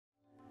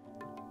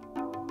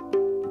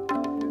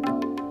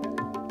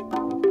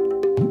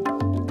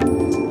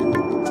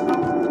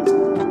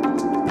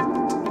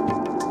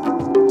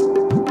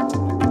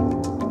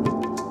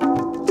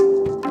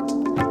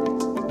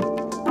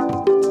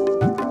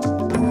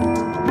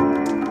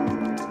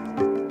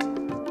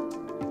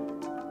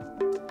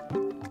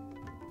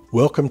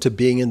Welcome to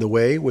Being in the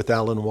Way with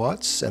Alan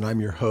Watts, and I'm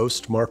your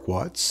host, Mark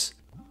Watts.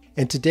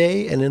 And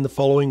today and in the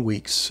following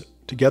weeks,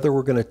 together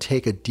we're going to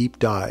take a deep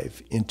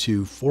dive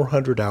into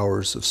 400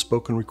 hours of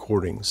spoken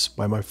recordings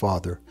by my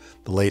father,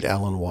 the late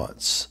Alan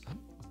Watts.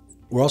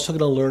 We're also going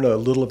to learn a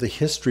little of the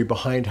history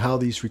behind how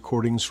these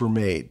recordings were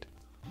made.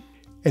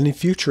 And in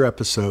future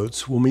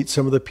episodes, we'll meet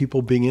some of the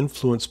people being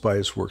influenced by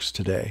his works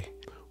today.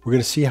 We're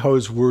going to see how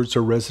his words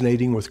are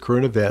resonating with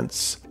current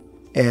events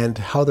and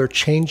how they're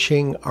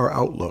changing our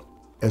outlook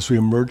as we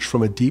emerge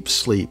from a deep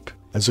sleep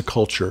as a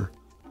culture.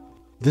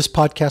 This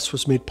podcast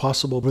was made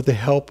possible with the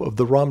help of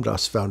the Ram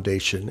Dass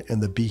Foundation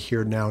and the Be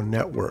Here Now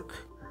Network.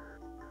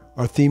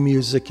 Our theme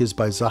music is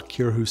by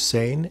Zakir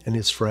Hussain and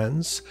his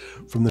friends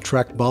from the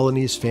track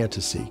Balinese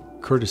Fantasy,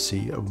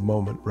 courtesy of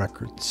Moment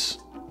Records.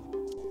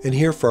 And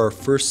here for our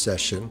first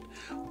session,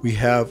 we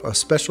have a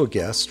special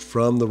guest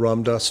from the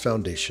Ram Dass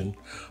Foundation,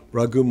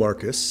 Raghu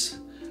Markus,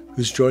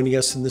 who's joining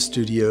us in the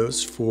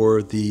studios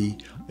for the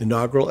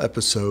inaugural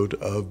episode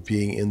of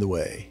Being in the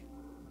Way.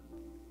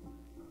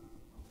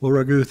 Well,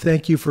 Raghu,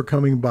 thank you for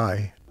coming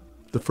by.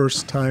 The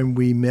first time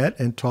we met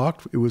and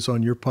talked, it was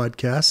on your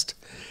podcast,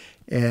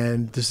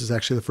 and this is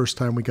actually the first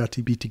time we got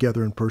to be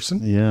together in person.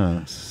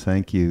 Yes,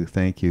 thank you.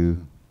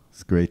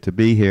 It's great to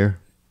be here.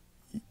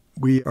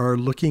 We are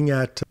looking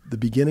at the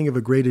beginning of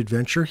a great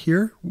adventure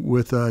here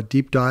with a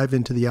deep dive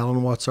into the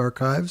Alan Watts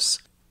archives,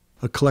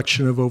 a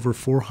collection of over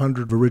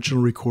 400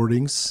 original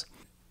recordings.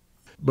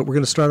 But we're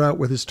going to start out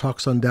with his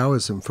talks on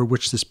Taoism, for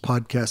which this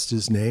podcast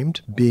is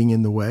named, Being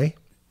in the Way.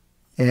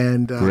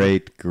 And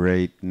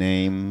great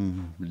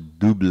name,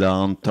 double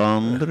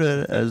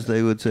entendre, as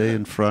they would say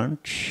in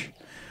French.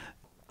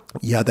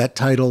 Yeah, that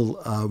title,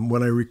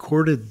 when I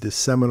recorded this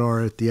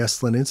seminar at the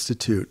Esalen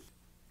Institute,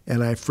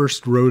 and I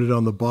first wrote it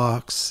on the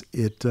box,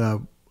 it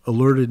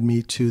alerted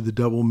me to the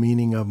double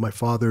meaning of my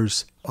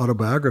father's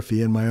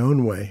autobiography in my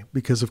own way,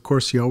 because of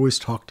course he always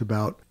talked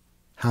about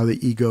how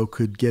the ego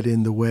could get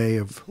in the way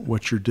of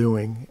what you're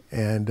doing.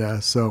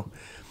 And so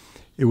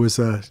it was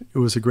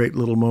a great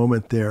little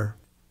moment there.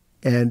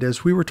 And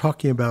as we were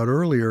talking about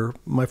earlier,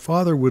 my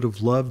father would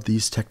have loved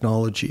these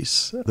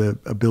technologies, the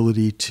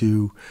ability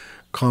to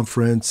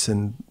conference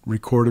and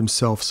record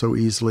himself so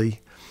easily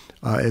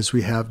as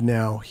we have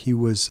now. He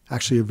was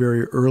actually a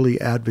very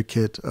early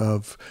advocate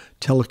of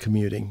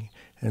telecommuting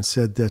and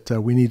said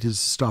that we needed to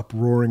stop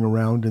roaring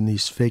around in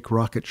these fake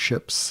rocket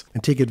ships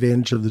and take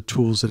advantage of the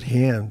tools at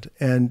hand.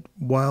 And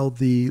while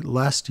the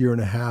last year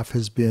and a half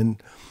has been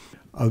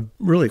a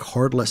really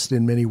hard lesson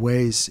in many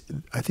ways,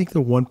 I think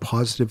the one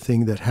positive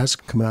thing that has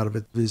come out of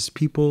it is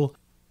people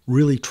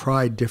really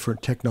tried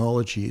different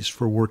technologies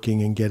for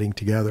working and getting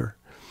together.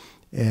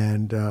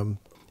 And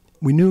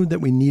we knew that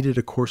we needed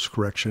a course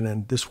correction,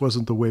 and this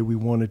wasn't the way we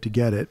wanted to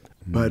get it.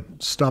 But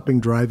stopping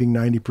driving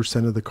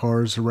 90% of the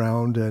cars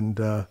around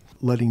and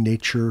letting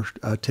nature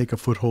take a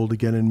foothold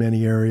again in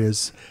many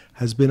areas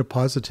has been a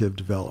positive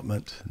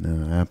development.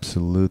 No,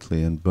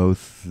 absolutely. And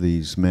both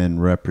these men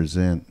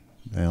represent,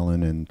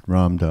 Alan and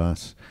Ram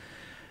Dass,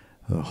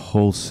 a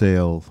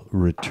wholesale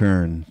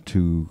return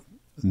to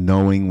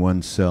knowing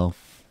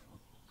oneself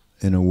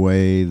in a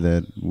way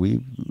that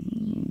we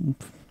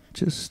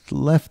just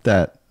left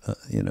that,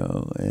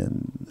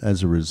 and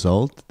as a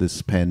result,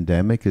 this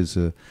pandemic is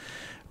a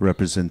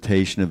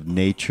representation of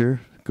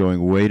nature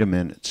going, wait a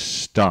minute,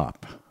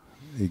 stop.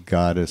 You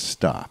gotta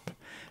stop.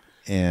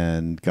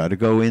 And gotta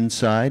go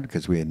inside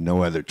because we had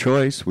no other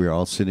choice. We were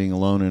all sitting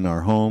alone in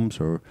our homes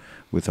or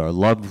with our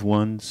loved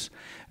ones.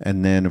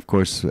 And then, of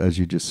course, as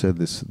you just said,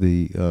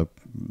 the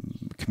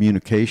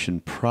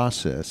communication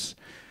process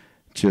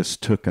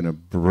just took an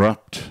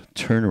abrupt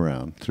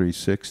turnaround,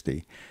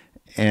 360.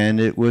 And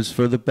it was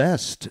for the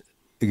best,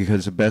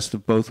 because the best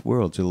of both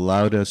worlds. It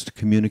allowed us to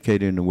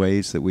communicate in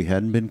ways that we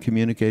hadn't been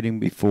communicating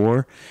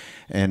before,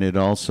 and it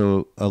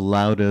also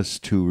allowed us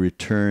to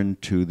return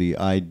to the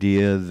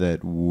idea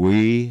that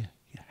we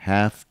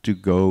have to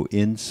go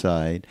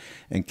inside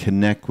and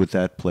connect with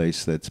that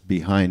place that's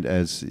behind,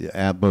 as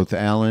both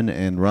Alan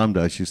and Ram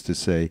Dass used to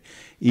say,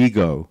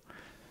 ego,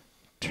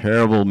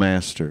 terrible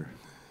master,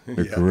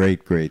 a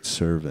great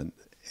servant.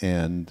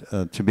 And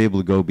to be able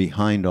to go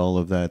behind all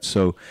of that.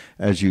 So,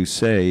 as you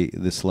say,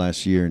 this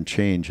last year and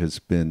change has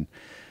been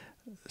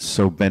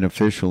so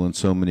beneficial in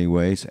so many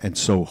ways and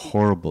so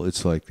horrible.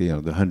 It's like, the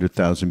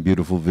 100,000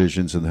 beautiful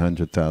visions and the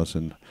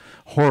 100,000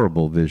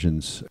 horrible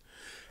visions.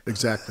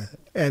 Exactly.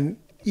 And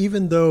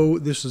even though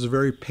this is a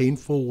very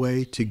painful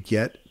way to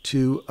get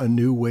to a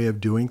new way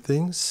of doing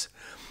things,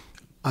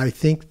 I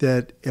think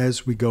that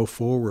as we go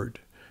forward,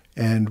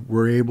 and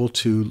we're able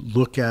to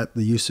look at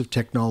the use of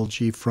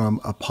technology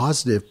from a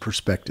positive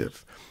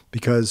perspective,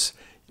 because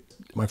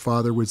my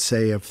father would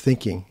say of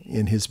thinking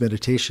in his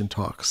meditation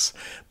talks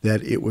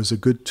that it was a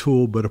good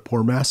tool but a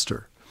poor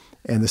master.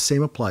 And the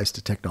same applies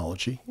to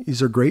technology.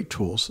 These are great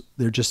tools.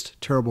 They're just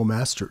terrible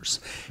masters.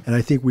 And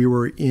I think we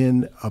were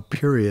in a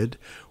period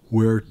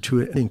where,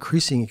 to an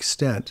increasing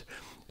extent,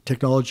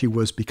 technology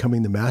was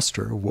becoming the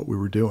master of what we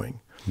were doing.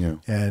 Yeah.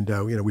 And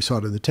we saw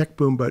it in the tech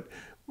boom, but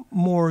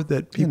more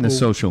that people... And the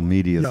social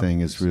media Yeah.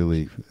 thing is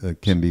really,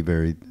 can be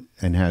very,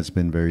 and has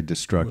been very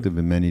destructive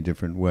in many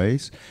different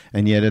ways.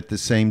 And yet at the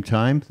same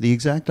time, the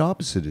exact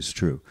opposite is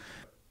true.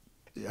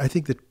 I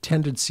think the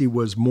tendency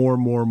was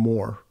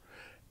more.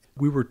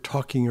 We were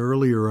talking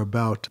earlier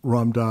about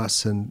Ram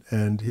Dass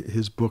and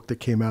his book that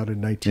came out in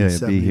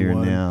 1971. Be Here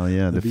Now.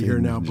 Yeah, the Be Here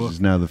Now which book.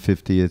 is now the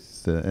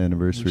 50th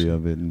anniversary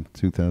of it in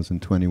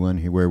 2021,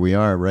 where we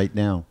are right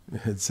now.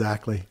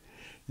 Exactly.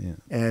 Yeah.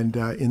 And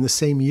in the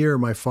same year,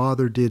 my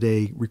father did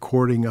a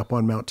recording up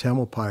on Mount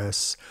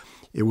Tamalpais.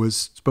 It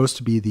was supposed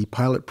to be the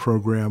pilot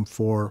program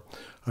for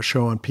a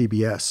show on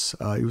PBS.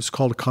 It was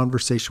called A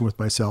Conversation with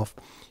Myself.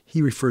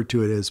 He referred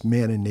to it as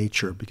Man in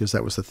Nature because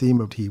that was the theme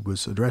of he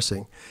was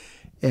addressing.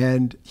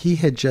 And he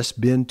had just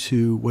been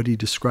to what he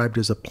described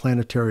as a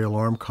planetary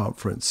alarm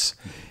conference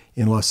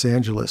in Los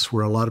Angeles,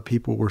 where a lot of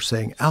people were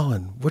saying,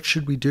 Alan, what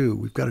should we do?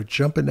 We've got to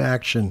jump into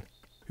action.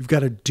 We've got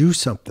to do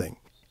something.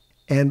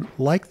 And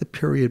like the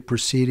period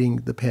preceding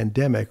the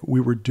pandemic, we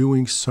were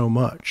doing so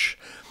much.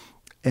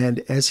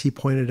 And as he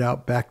pointed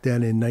out back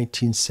then in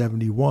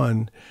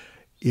 1971,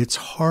 it's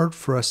hard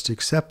for us to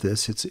accept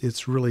this.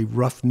 It's really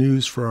rough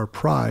news for our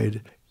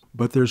pride,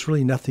 but there's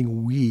really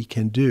nothing we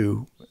can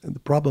do. And the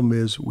problem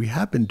is we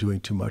have been doing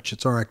too much.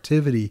 It's our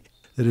activity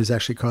that is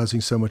actually causing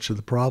so much of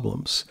the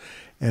problems.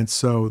 And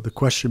so the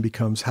question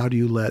becomes, how do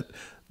you let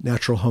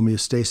natural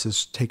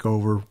homeostasis take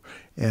over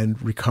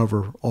and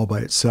recover all by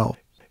itself?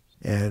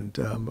 And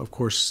of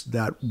course,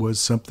 that was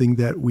something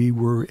that we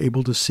were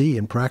able to see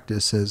in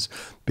practice as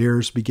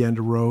bears began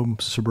to roam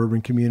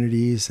suburban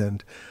communities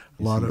and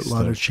a lot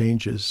of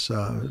changes.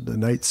 The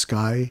night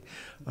sky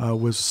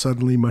was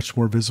suddenly much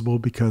more visible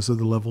because of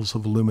the levels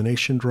of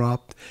illumination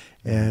dropped.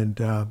 And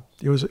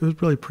it was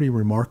really pretty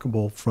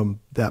remarkable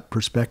from that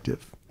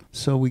perspective.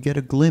 So we get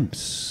a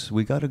glimpse.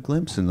 We got a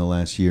glimpse in the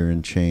last year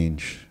and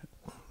change.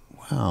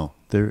 Wow,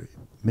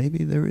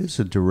 maybe there is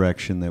a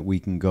direction that we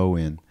can go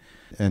in.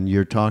 And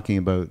you're talking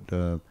about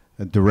a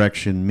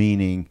direction,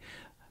 meaning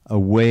a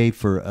way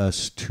for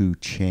us to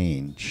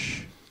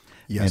change.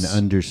 Yes. And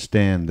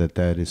understand that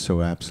is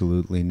so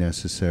absolutely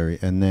necessary.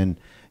 And then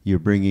you're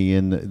bringing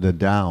in the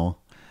Tao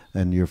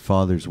and your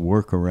father's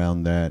work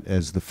around that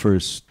as the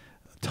first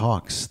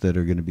talks that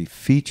are going to be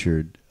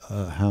featured.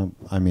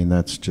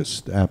 That's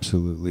just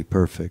absolutely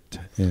perfect.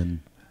 And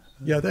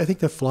yeah, I think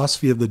the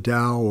philosophy of the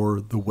Tao, or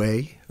the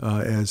Way,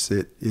 as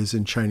it is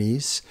in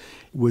Chinese,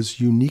 was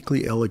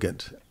uniquely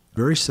elegant,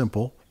 very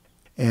simple,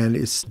 and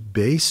it's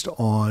based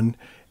on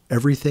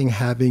everything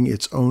having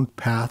its own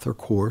path or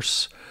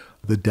course,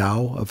 the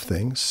Tao of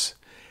things.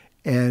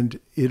 And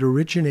it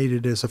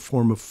originated as a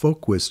form of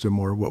folk wisdom,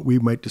 or what we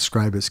might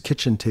describe as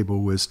kitchen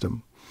table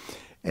wisdom.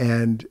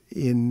 And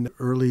in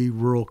early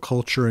rural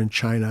culture in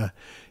China,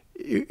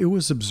 it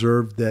was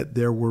observed that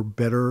there were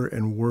better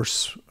and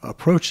worse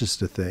approaches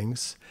to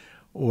things,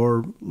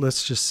 or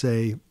let's just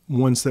say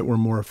ones that were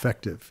more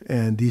effective.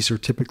 And these are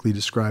typically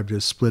described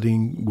as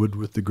splitting wood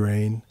with the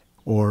grain,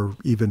 or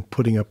even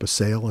putting up a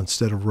sail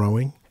instead of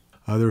rowing.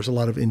 There was a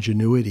lot of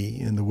ingenuity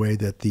in the way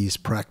that these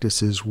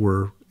practices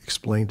were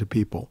explained to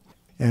people.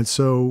 And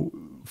so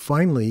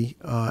finally,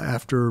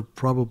 after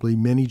probably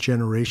many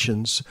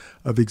generations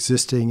of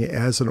existing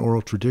as an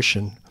oral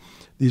tradition,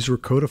 these were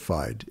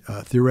codified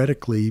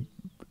theoretically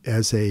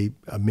as a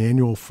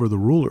manual for the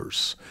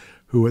rulers,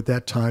 who at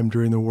that time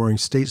during the Warring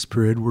States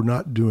period were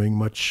not doing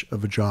much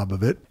of a job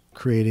of it,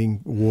 creating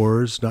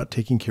wars, not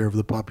taking care of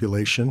the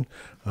population.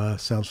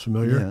 Sounds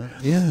familiar?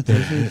 Yeah,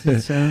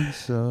 it sounds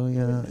so,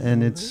 yeah.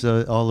 And it's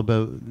all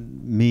about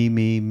me,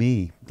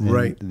 and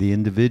right. The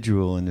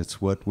individual, and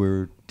it's what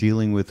we're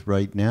dealing with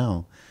right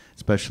now,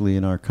 especially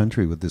in our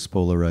country with this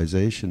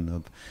polarization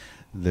of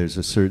there's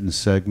a certain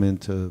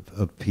segment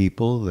of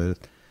people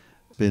that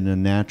been a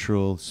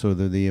natural sort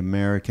of the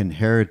American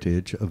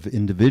heritage of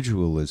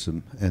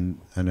individualism, and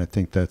I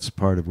think that's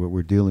part of what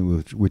we're dealing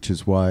with, which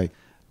is why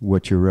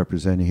what you're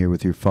representing here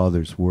with your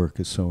father's work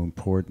is so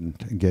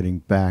important, and getting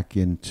back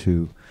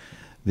into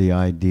the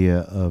idea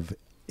of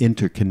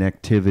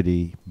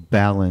interconnectivity,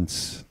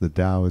 balance. The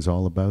Tao is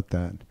all about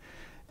that,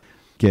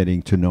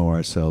 getting to know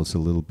ourselves a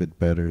little bit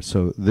better.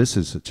 So this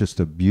is just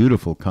a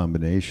beautiful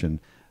combination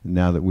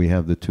now that we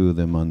have the two of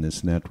them on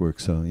this network.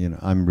 So,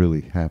 I'm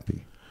really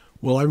happy.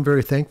 Well, I'm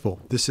very thankful.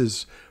 This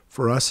is,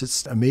 for us,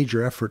 it's a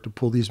major effort to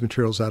pull these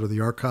materials out of the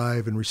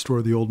archive and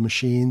restore the old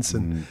machines.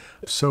 And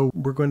so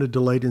we're going to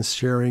delight in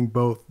sharing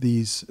both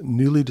these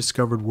newly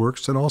discovered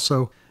works and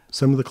also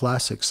some of the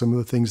classics, some of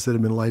the things that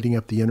have been lighting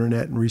up the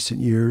internet in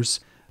recent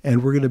years.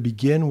 And we're going to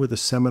begin with a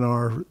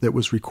seminar that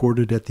was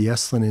recorded at the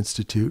Esalen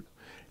Institute,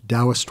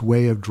 Taoist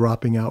Way of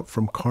Dropping Out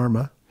from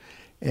Karma.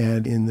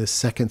 And in the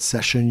second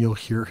session, you'll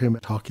hear him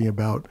talking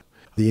about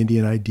the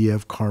Indian idea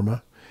of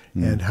karma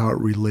and how it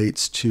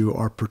relates to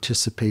our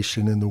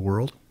participation in the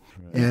world.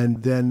 Right.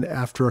 And then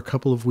after a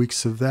couple of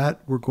weeks of that,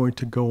 we're going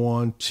to go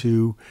on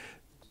to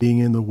Being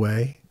in the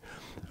Way,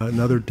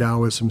 another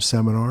Taoism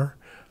seminar.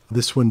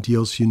 This one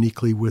deals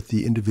uniquely with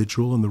the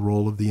individual and the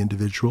role of the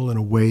individual in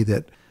a way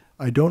that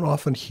I don't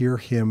often hear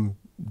him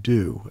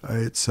do.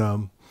 It's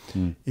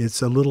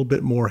It's a little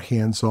bit more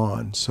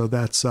hands-on. So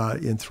that's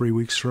in 3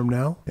 weeks from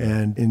now.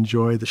 And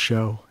enjoy the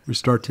show. We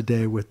start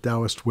today with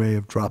Taoist way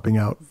of dropping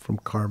out from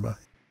karma.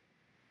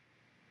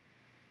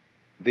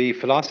 The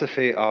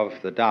philosophy of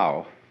the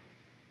Tao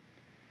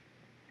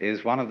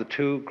is one of the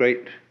two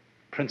great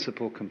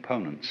principal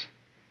components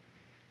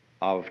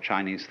of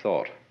Chinese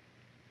thought.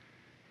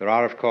 There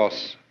are, of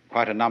course,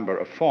 quite a number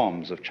of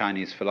forms of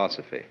Chinese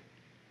philosophy,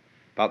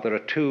 but there are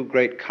two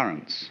great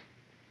currents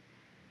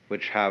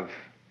which have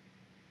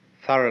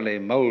thoroughly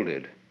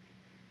molded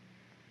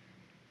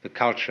the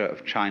culture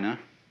of China,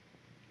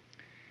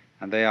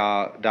 and they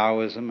are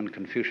Taoism and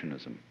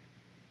Confucianism.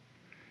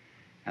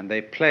 And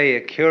they play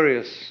a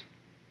curious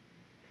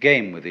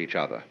game with each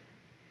other.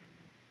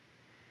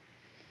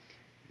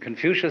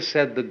 Confucius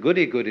said the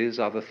goody-goodies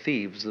are the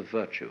thieves of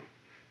virtue,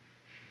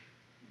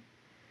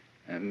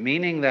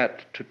 meaning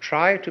that to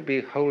try to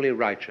be wholly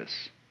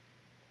righteous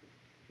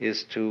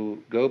is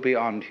to go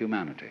beyond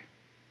humanity,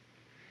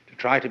 to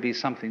try to be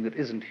something that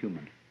isn't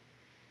human.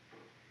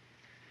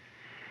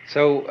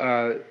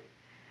 So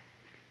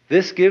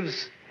this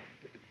gives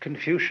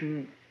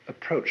Confucian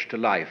approach to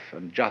life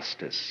and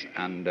justice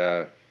and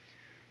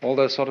all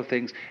those sort of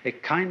things a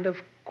kind of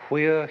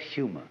queer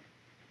humor.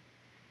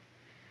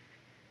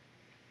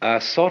 A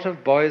sort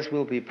of boys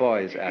will be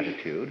boys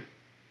attitude,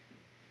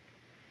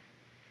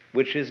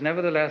 which is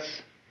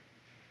nevertheless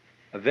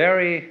a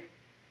very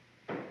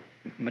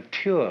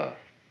mature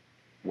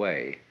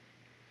way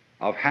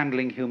of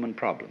handling human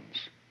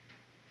problems.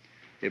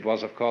 It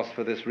was, of course,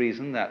 for this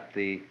reason that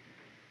the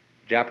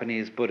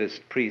Japanese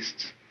Buddhist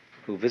priests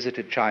who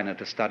visited China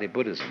to study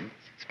Buddhism,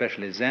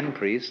 especially Zen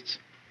priests,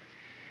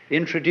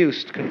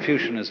 introduced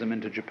Confucianism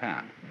into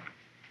Japan.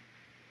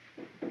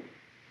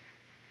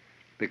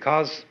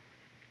 Because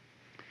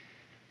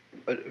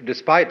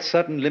despite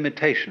certain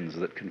limitations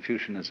that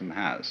Confucianism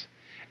has,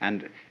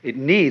 and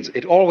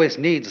it always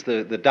needs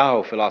the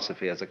Tao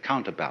philosophy as a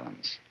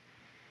counterbalance,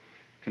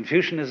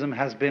 Confucianism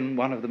has been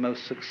one of the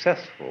most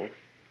successful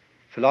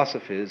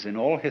philosophies in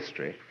all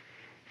history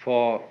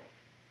for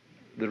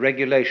the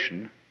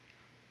regulation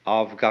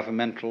of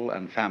governmental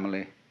and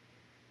family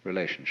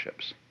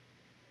relationships.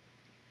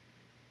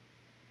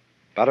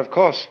 But of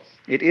course,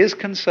 it is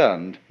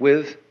concerned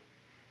with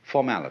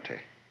formality.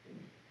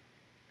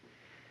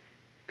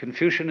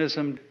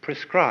 Confucianism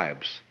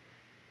prescribes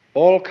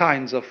all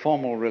kinds of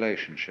formal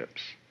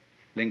relationships,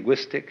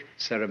 linguistic,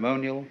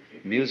 ceremonial,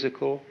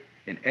 musical,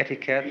 in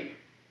etiquette,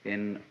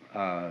 in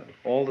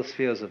all the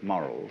spheres of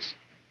morals,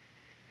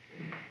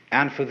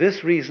 and for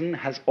this reason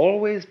has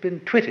always been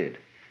twitted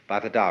by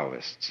the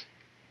Taoists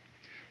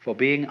for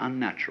being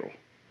unnatural.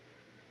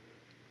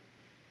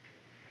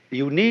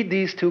 You need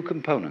these two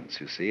components,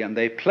 you see, and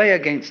they play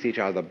against each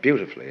other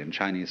beautifully in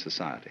Chinese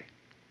society.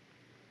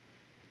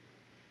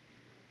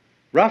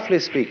 Roughly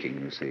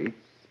speaking, you see,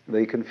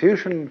 the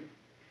Confucian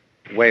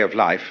way of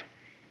life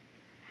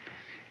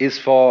is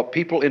for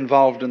people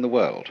involved in the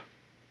world.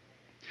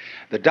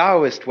 The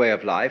Taoist way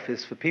of life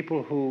is for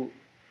people who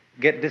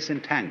get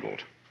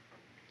disentangled.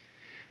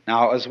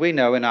 Now, as we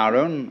know in our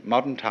own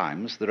modern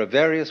times, there are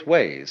various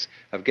ways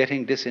of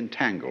getting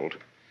disentangled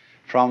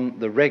from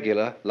the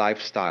regular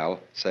lifestyle,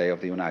 say,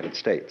 of the United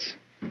States.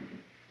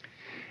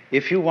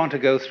 If you want to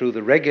go through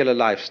the regular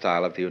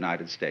lifestyle of the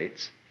United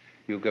States,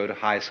 you go to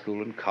high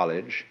school and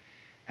college,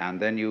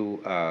 and then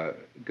you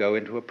go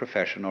into a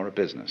profession or a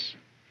business.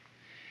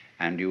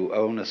 And you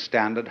own a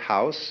standard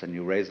house, and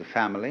you raise a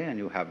family, and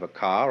you have a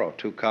car or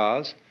two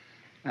cars,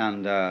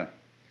 and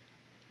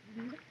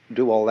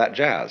do all that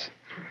jazz.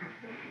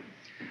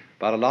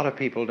 But a lot of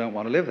people don't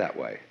want to live that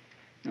way.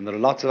 And there are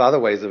lots of other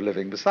ways of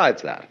living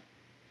besides that.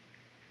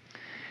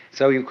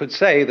 So you could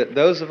say that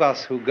those of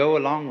us who go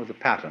along with the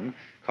pattern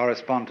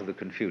correspond to the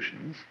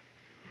Confucians,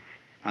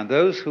 and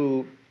those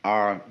who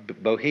are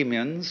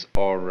bohemians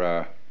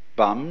or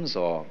bums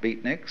or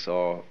beatniks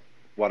or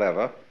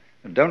whatever,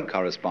 and don't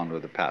correspond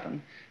with the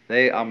pattern,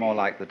 they are more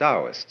like the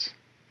Taoists.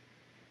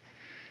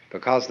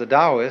 Because the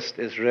Taoist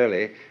is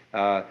really,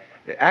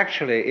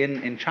 actually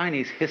in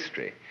Chinese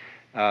history,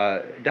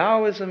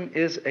 Taoism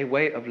is a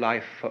way of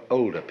life for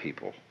older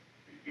people.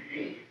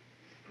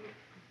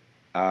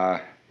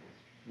 Lao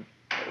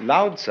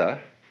Tzu,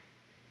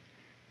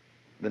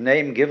 the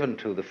name given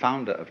to the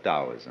founder of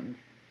Taoism,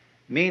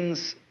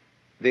 means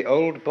the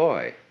old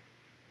boy.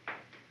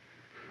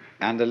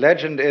 And the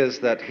legend is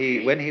that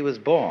when he was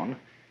born,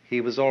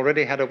 he was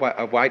already had a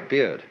white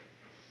beard.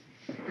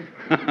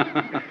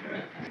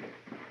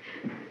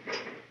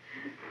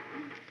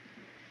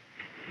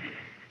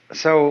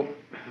 So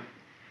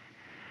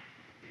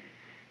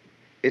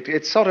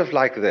it's sort of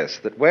like this,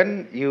 that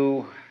when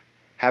you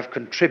have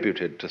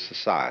contributed to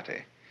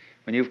society,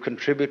 when you've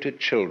contributed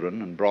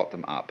children and brought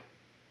them up,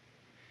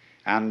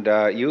 and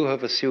you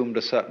have assumed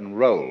a certain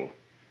role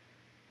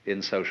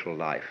in social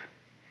life,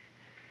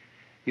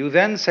 you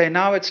then say,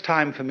 now it's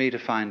time for me to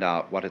find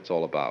out what it's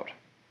all about.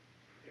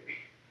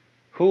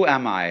 Who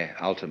am I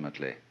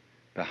ultimately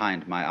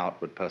behind my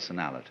outward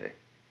personality?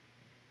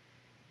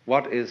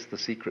 What is the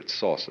secret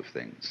source of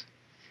things?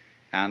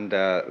 And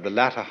the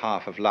latter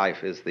half of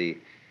life is the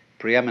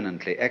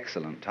preeminently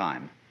excellent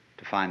time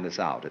to find this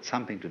out. It's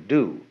something to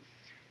do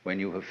when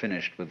you have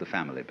finished with the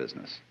family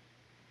business.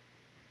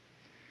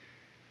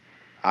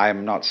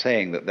 I'm not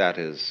saying that that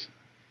is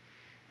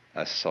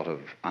a sort of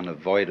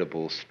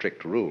unavoidable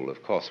strict rule.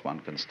 Of course, one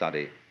can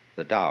study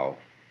the Tao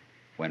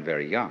when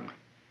very young,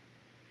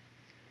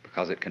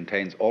 because it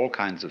contains all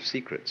kinds of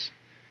secrets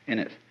in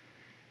it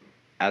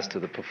as to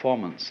the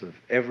performance of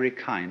every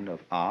kind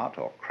of art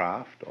or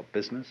craft or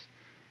business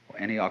or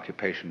any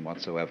occupation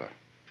whatsoever.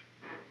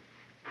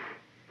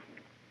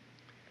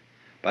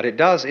 But it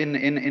does,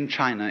 in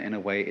China, in a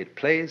way, it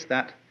plays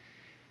that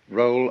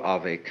role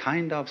of a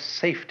kind of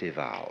safety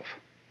valve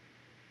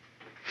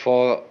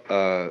for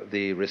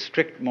the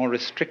more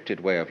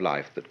restricted way of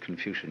life that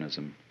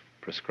Confucianism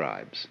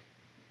prescribes.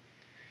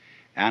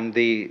 And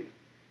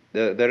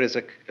there is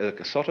a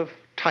sort of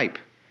type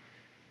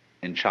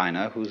in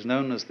China who's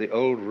known as the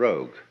old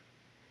rogue.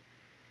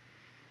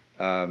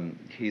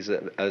 He's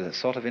a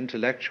sort of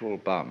intellectual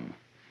bum,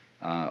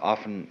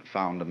 often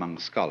found among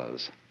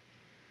scholars,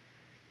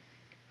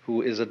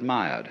 who is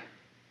admired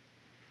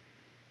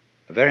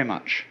very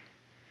much,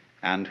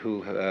 and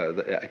who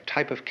a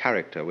type of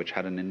character which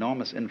had an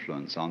enormous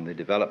influence on the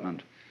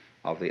development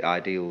of the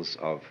ideals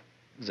of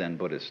Zen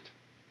Buddhist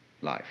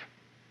life.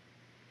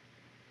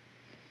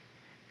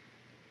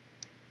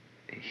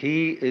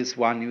 He is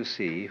one, you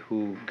see,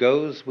 who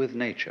goes with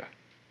nature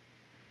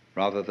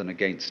rather than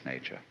against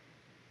nature.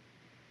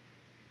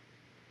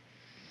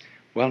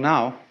 Well,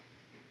 now,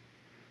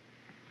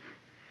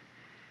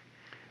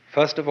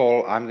 first of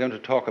all, I'm going to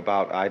talk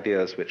about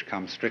ideas which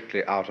come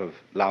strictly out of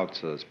Lao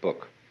Tzu's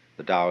book,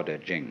 the Tao Te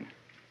Ching.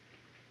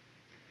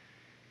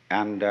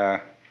 And,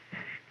 of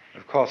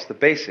course, the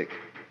basic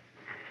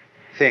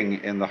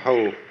thing in the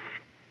whole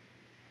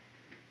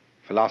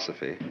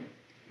philosophy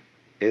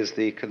is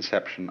the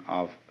conception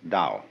of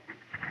Tao.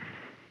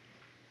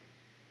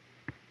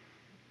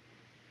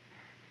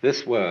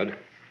 This word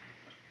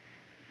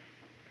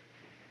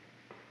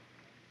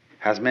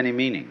has many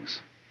meanings.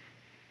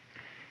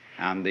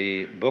 And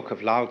the book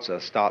of Lao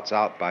Tzu starts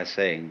out by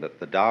saying that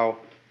the Tao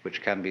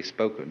which can be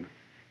spoken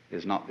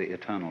is not the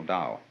eternal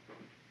Tao.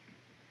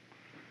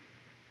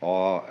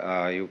 Or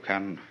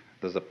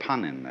there's a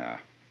pun in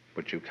there,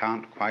 which you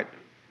can't quite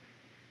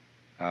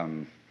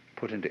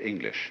put into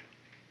English.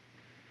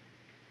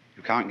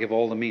 You can't give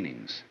all the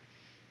meanings,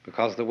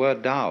 because the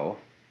word Tao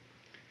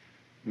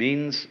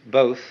means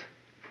both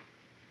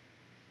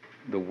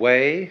the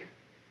way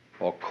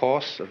or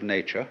course of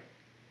nature,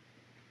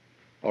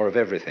 or of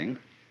everything.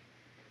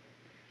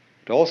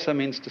 It also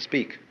means to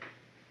speak.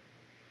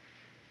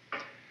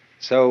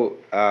 So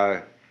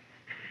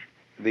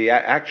the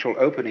actual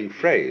opening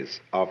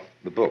phrase of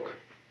the book,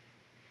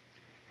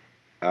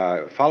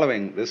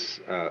 following this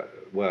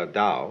word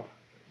Tao,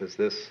 is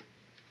this,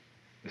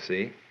 you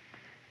see?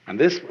 And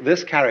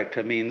this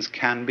character means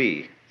can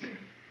be,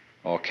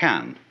 or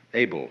can,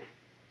 able,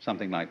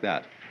 something like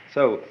that.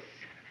 So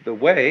the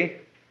way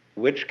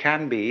which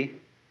can be,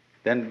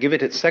 then give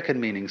it its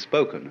second meaning,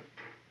 spoken,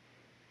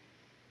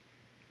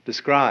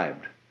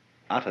 described,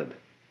 uttered.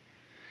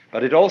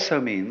 But it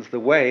also means the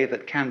way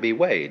that can be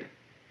weighed.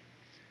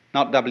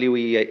 Not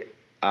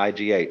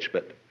W-E-I-G-H,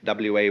 but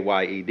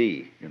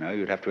W-A-Y-E-D. You know,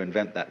 you'd have to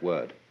invent that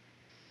word.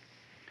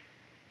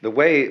 The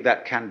way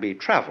that can be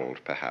traveled,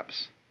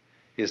 perhaps,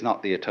 is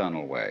not the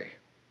eternal way.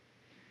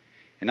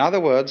 In other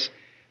words,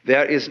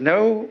 there is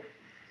no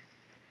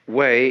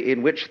way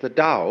in which the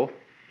Tao,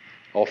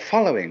 or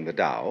following the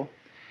Tao,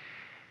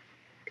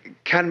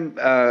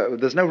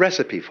 there's no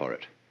recipe for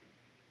it.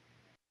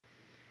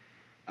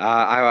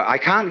 I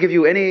can't give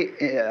you any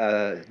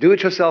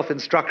do-it-yourself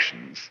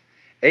instructions,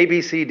 A,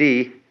 B, C,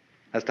 D,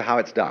 as to how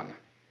it's done.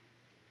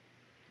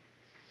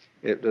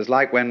 It was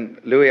like when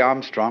Louis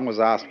Armstrong was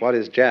asked, what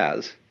is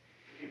jazz?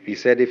 He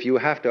said, if you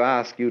have to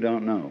ask, you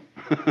don't know.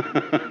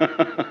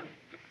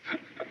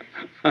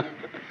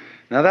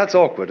 Now that's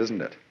awkward,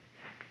 isn't it?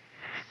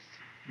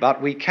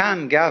 But we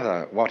can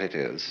gather what it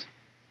is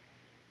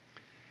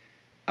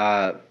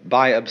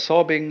by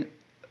absorbing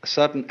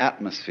certain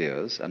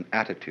atmospheres and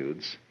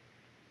attitudes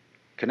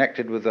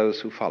connected with those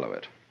who follow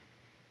it.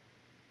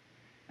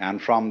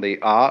 And from the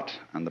art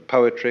and the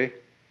poetry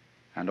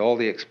and all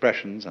the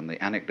expressions and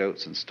the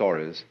anecdotes and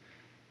stories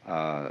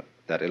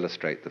that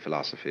illustrate the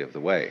philosophy of the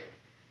way.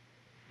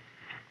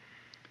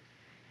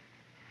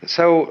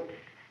 So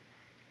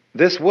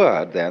this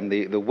word, then,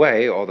 the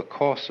way or the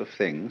course of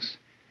things,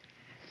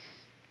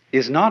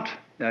 is not,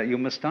 you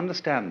must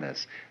understand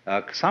this,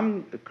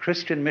 some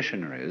Christian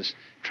missionaries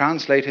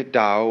translated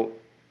Tao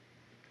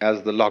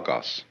as the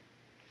Logos,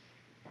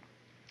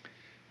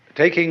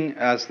 taking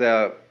as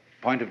their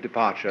point of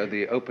departure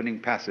the opening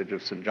passage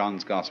of St.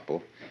 John's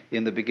Gospel,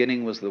 in the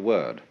beginning was the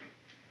Word.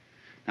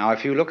 Now,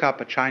 if you look up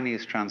a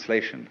Chinese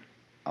translation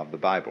of the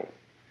Bible,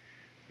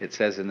 it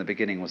says in the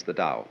beginning was the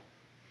Tao.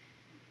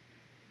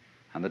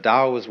 And the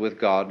Tao was with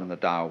God, and the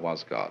Tao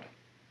was God.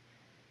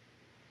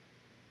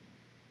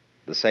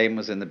 The same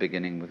was in the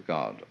beginning with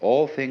God.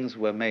 All things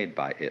were made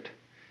by it,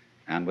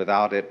 and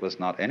without it was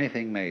not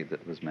anything made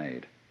that was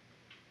made.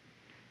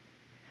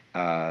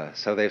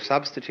 So they've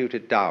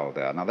substituted Tao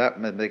there. Now that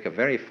may make a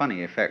very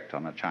funny effect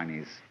on a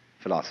Chinese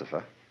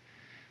philosopher,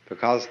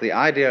 because the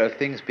idea of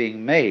things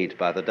being made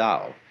by the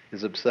Tao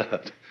is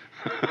absurd.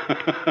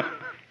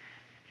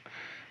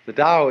 The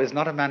Tao is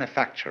not a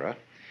manufacturer,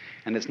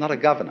 and it's not a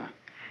governor.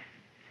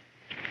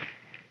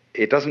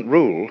 It doesn't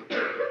rule,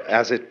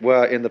 as it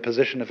were, in the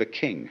position of a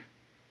king.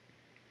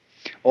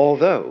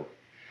 Although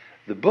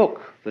the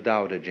book, the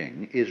Tao Te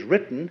Ching, is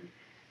written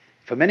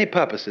for many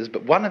purposes,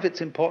 but one of its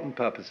important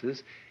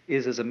purposes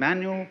is as a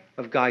manual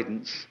of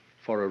guidance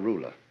for a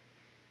ruler.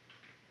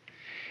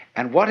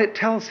 And what it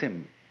tells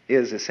him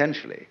is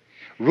essentially,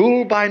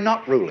 rule by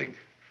not ruling.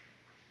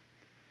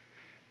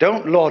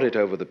 Don't lord it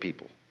over the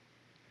people.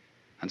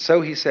 And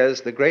so he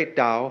says the great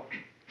Tao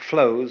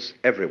flows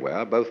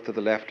everywhere, both to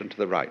the left and to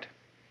the right.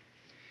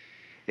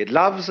 It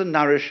loves and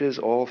nourishes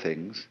all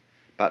things,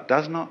 but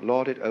does not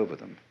lord it over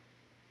them.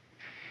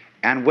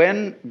 And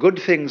when good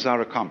things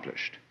are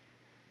accomplished,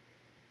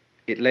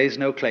 it lays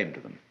no claim to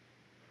them.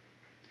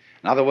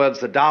 In other words,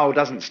 the Tao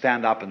doesn't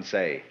stand up and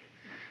say,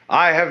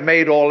 I have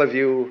made all of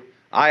you,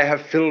 I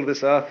have filled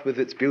this earth with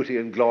its beauty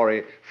and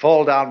glory,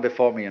 fall down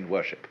before me and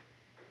worship.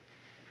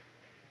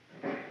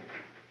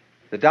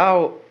 The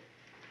Tao,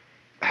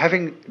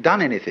 having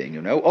done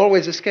anything,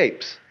 always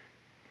escapes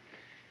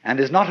and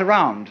is not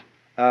around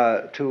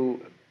to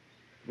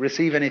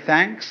receive any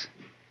thanks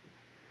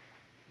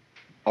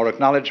or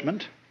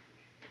acknowledgement,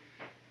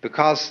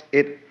 because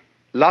it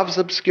loves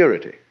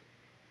obscurity.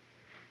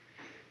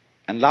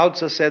 And Lao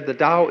Tzu said the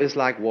Tao is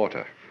like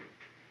water.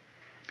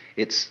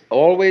 It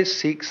always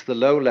seeks the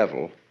low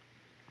level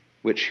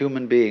which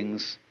human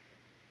beings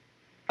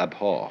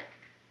abhor.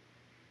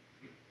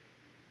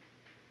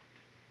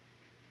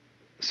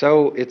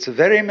 So it's a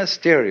very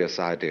mysterious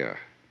idea.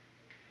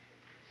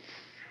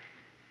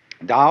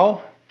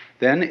 Tao,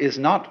 then, is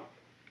not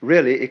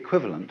really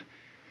equivalent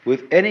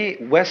with any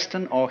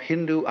Western or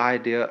Hindu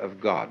idea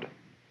of God,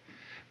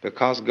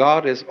 because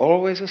God is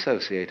always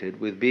associated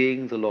with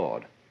being the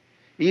Lord.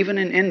 Even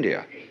in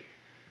India,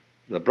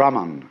 the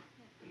Brahman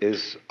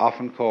is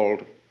often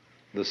called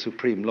the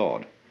Supreme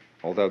Lord,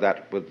 although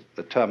that was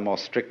the term more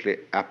strictly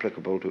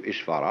applicable to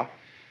Ishvara,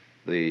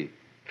 the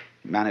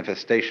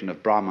manifestation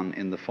of Brahman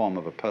in the form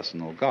of a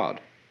personal God.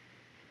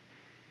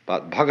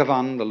 But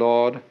Bhagavan, the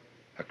Lord,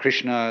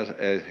 Krishna,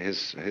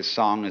 his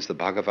song is the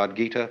Bhagavad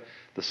Gita,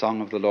 the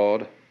song of the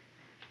Lord.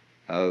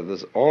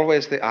 There's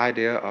always the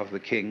idea of the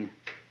king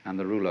and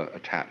the ruler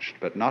attached,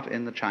 but not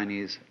in the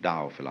Chinese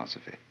Tao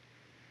philosophy.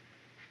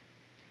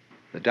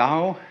 The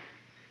Tao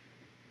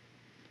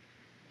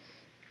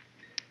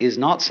is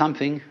not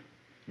something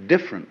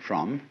different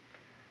from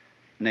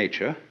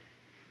nature,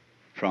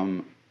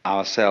 from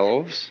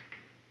ourselves,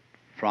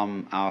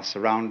 from our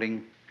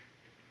surrounding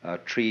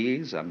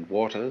trees and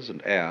waters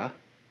and air.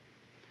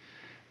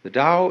 The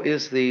Tao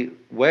is the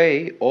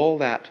way all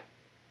that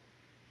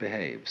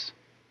behaves.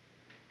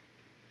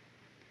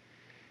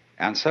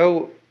 And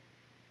so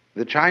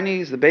the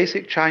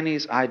basic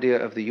Chinese idea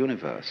of the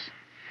universe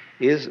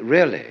is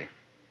really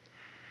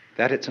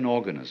that it's an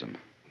organism.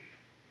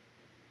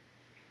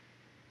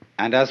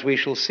 And as we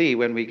shall see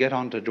when we get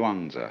on to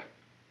Zhuangzi,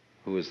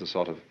 who is the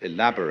sort of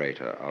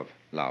elaborator of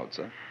Lao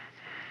Tzu,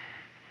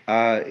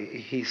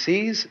 he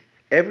sees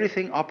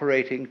everything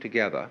operating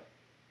together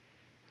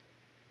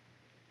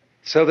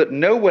so that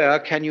nowhere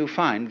can you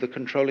find the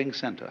controlling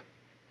center.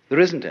 There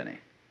isn't any.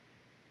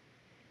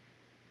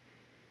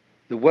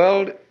 The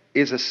world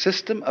is a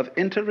system of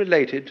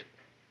interrelated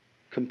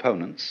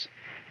components,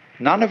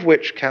 none of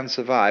which can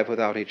survive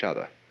without each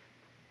other.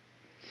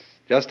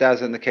 Just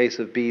as in the case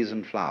of bees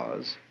and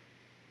flowers,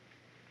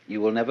 you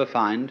will never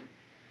find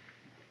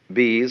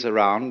bees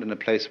around in a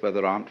place where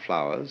there aren't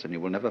flowers, and you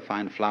will never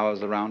find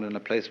flowers around in a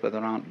place where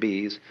there aren't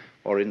bees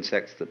or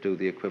insects that do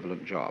the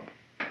equivalent job.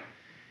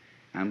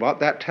 And what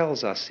that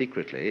tells us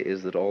secretly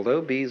is that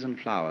although bees and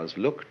flowers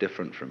look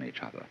different from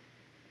each other,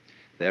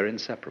 they're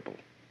inseparable.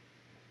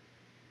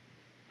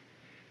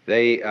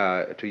 They,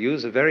 to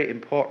use a very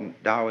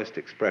important Taoist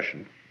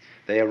expression,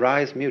 they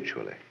arise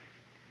mutually.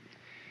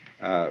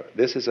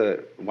 This is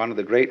one of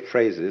the great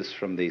phrases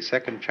from the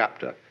second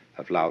chapter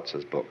of Lao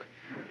Tzu's book,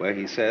 where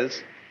he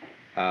says,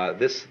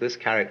 this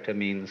character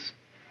means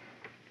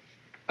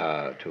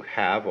to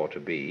have or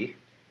to be,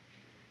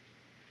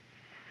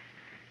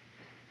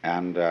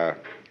 and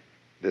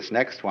this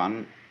next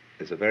one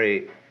is a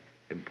very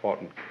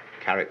important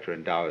character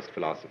in Taoist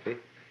philosophy.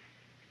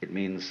 It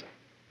means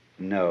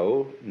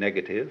know,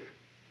 negative,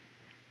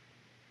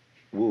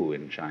 wu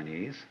in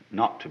Chinese,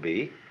 not to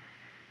be.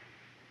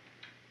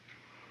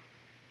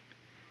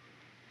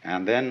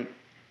 And then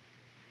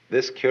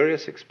this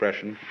curious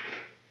expression,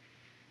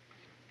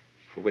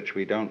 for which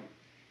we don't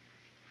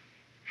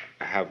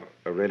have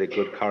a really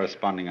good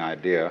corresponding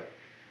idea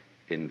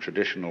in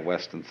traditional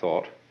Western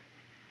thought.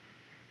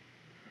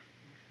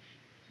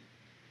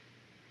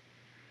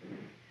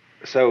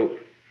 So,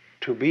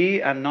 to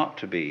be and not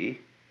to be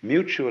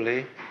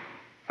mutually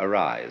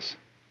arise.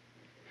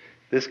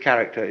 this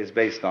character is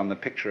based on the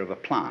picture of a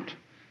plant,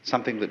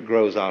 something that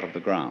grows out of the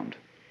ground.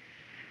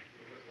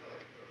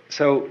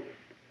 So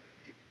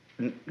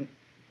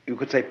you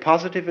could say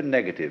positive and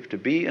negative, to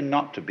be and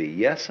not to be,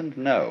 yes and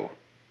no.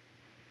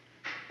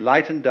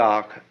 Light and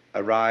dark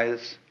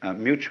arise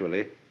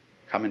mutually,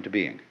 come into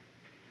being.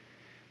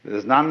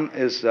 There's none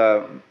is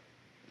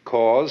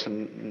cause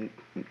and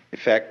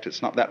effect.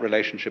 It's not that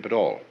relationship at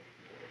all.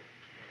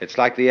 It's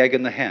like the egg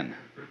and the hen.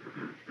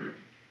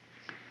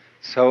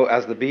 So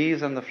as the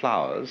bees and the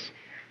flowers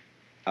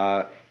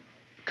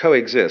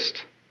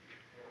coexist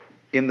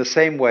in the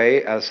same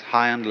way as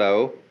high and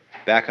low,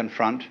 back and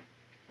front,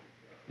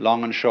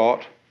 long and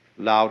short,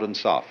 loud and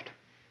soft,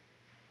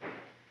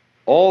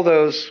 all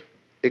those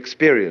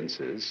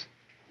experiences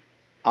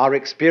are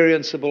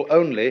experienceable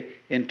only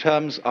in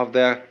terms of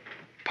their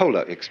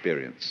polar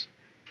experience.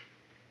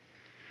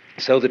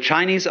 So the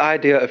Chinese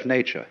idea of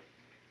nature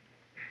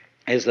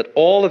is that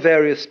all the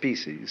various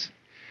species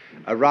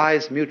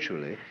arise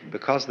mutually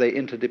because they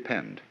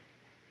interdepend.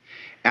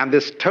 And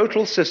this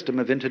total system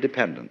of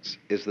interdependence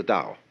is the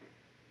Tao.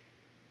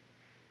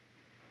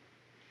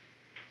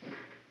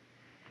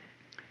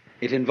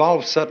 It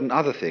involves certain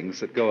other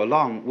things that go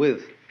along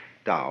with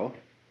Tao,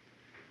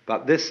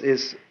 but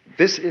this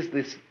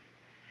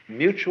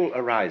mutual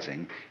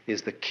arising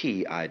is the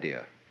key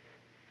idea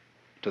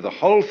to the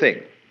whole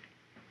thing.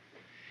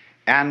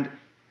 And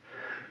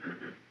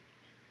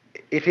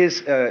it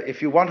is,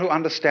 if you want to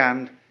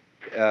understand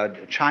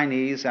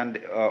Chinese and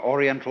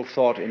Oriental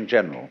thought in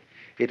general,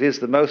 it is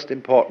the most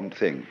important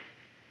thing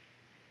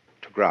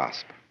to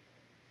grasp.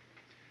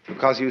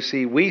 Because you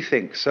see, we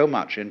think so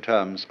much in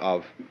terms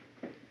of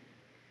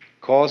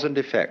cause and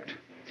effect.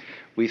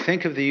 We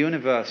think of the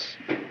universe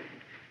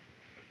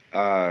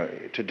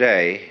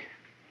today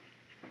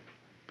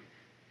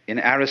in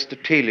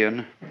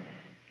Aristotelian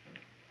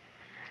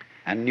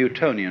and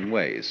Newtonian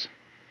ways.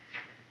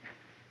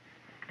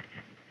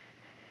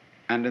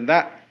 And in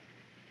that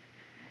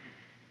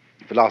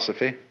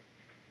philosophy,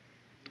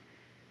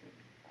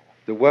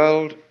 the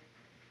world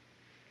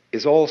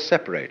is all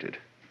separated.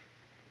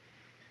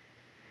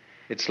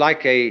 It's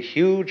like a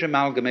huge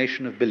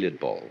amalgamation of billiard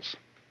balls.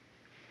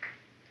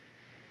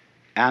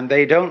 And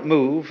they don't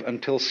move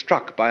until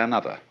struck by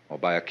another or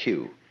by a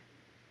cue.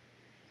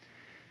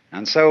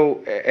 And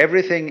so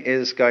everything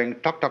is going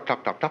tock, tock,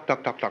 tock, tock, tock,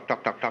 tock, tock, tock,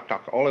 tock, tock, tock,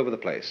 tock, all over the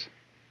place.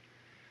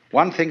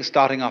 One thing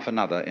starting off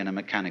another in a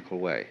mechanical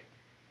way.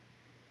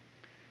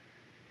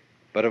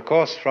 But of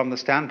course, from the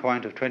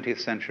standpoint of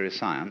 20th century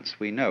science,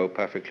 we know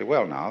perfectly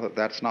well now that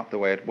that's not the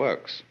way it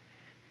works.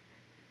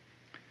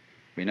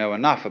 We know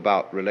enough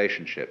about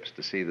relationships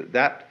to see that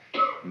that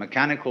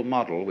mechanical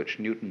model which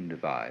Newton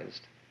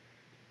devised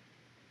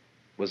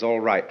was all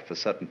right for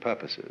certain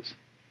purposes.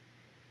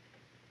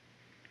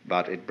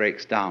 But it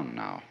breaks down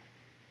now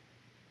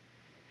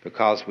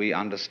because we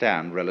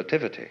understand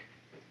relativity.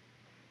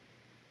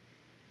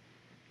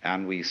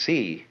 And we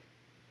see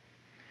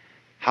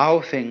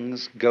how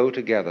things go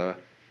together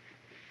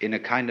in a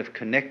kind of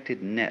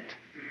connected net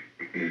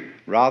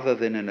rather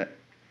than in a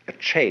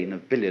chain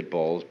of billiard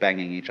balls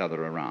banging each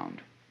other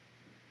around.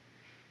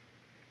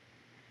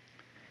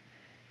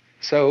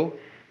 So,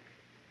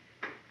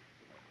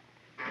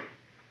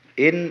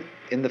 in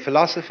the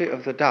philosophy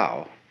of the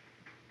Tao,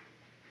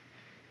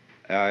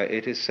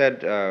 it is said,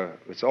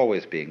 it's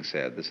always being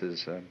said, this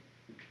is,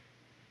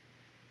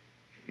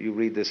 you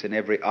read this in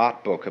every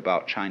art book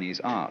about Chinese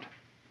art,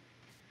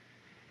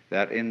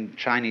 that in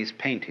Chinese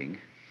painting,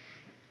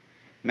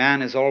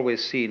 man is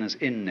always seen as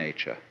in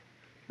nature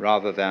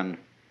rather than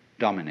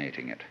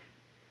dominating it.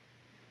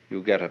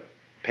 You get a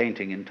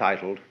painting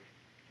entitled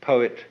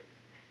Poet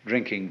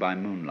Drinking by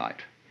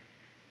Moonlight,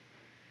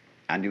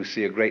 and you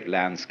see a great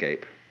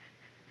landscape,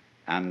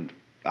 and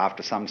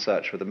after some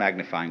search with a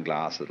magnifying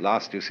glass, at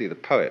last you see the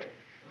poet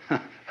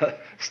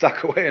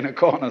stuck away in a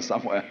corner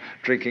somewhere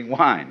drinking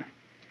wine.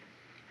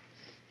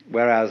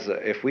 Whereas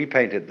if we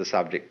painted the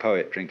subject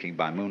poet drinking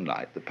by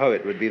moonlight, the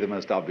poet would be the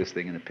most obvious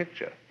thing in the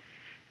picture.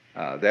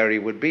 There he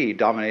would be,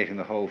 dominating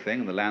the whole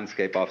thing, and the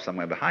landscape off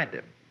somewhere behind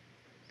him.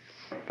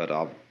 But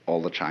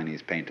all the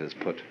Chinese painters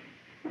put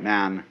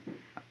man,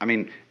 I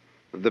mean,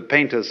 the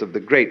painters of the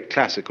great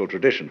classical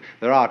tradition,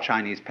 there are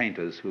Chinese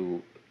painters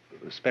who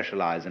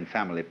specialize in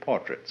family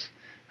portraits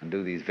and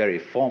do these very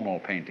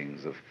formal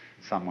paintings of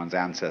someone's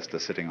ancestor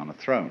sitting on a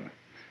throne.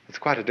 It's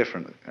quite a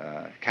different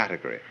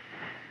category.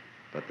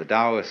 But the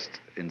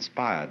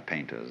Taoist-inspired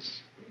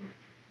painters,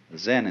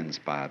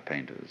 Zen-inspired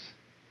painters,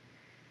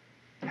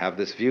 have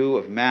this view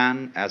of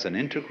man as an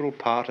integral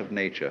part of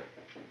nature,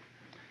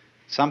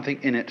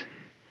 something in it,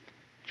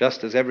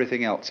 just as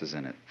everything else is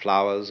in it,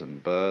 flowers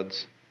and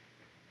birds,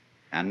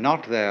 and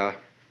not there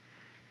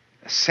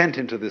sent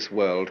into this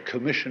world,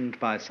 commissioned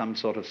by some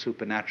sort of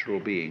supernatural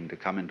being to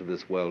come into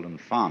this world and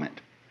farm it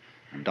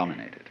and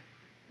dominate it.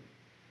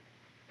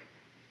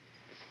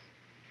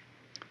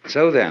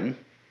 So then,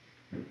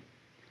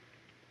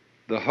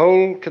 the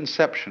whole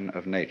conception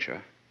of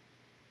nature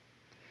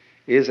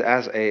is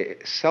as a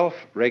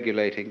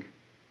self-regulating,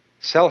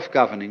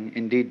 self-governing,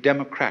 indeed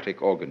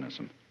democratic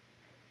organism.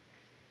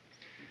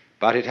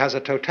 but it has a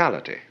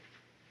totality.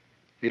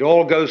 It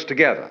all goes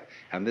together,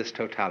 and this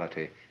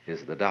totality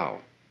is the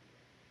Tao.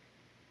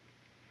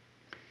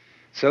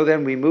 So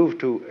then we move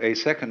to a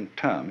second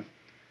term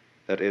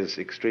that is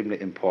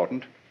extremely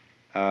important.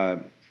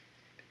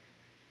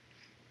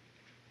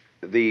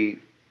 The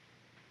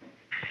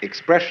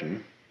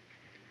expression,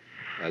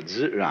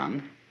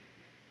 zhiran,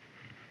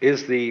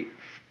 is the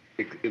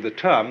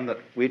term that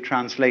we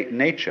translate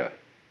nature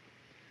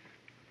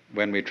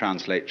when we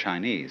translate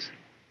Chinese.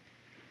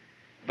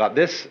 But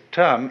this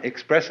term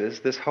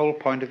expresses this whole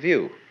point of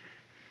view.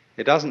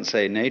 It doesn't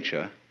say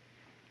nature,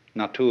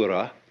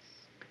 natura,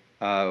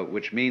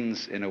 which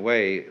means, in a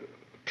way,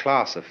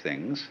 class of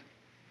things.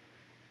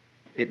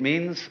 It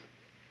means,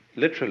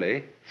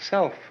 literally,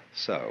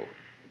 self-so.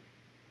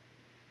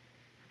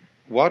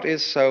 What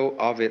is so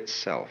of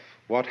itself?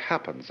 What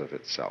happens of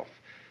itself?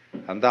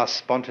 And thus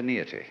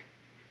spontaneity.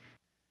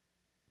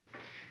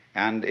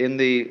 And in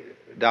the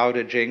Tao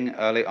Te Ching,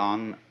 early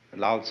on,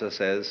 Lao Tzu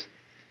says,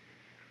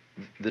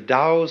 the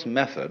Tao's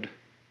method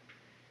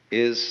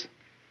is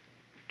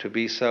to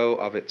be so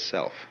of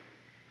itself.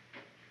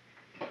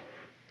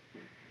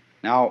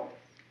 Now,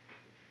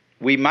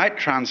 we might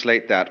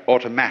translate that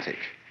automatic,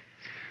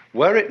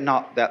 were it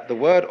not that the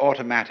word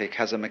automatic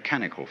has a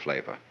mechanical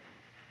flavor.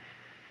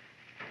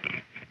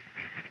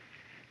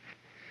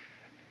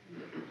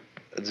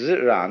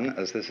 Ziran,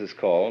 as this is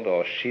called,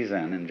 or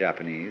shizen in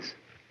Japanese,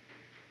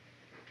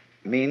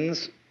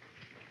 means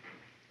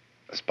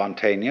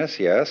spontaneous,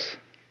 yes.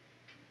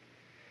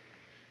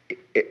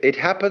 It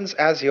happens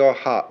as your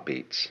heart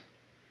beats.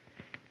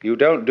 You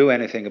don't do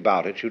anything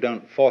about it. You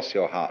don't force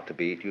your heart to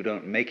beat. You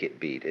don't make it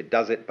beat. It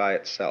does it by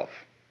itself.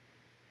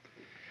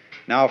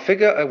 Now,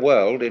 figure a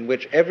world in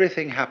which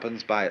everything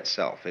happens by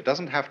itself. It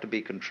doesn't have to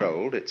be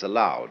controlled. It's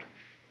allowed.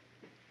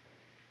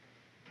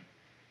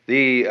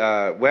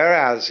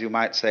 Whereas, you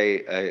might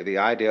say, the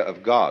idea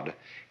of God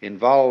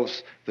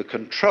involves the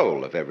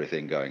control of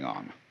everything going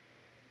on.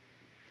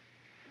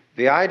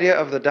 The idea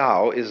of the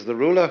Tao is the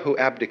ruler who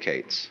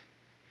abdicates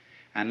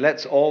and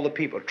lets all the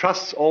people,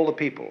 trusts all the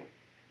people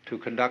to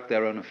conduct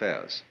their own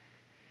affairs.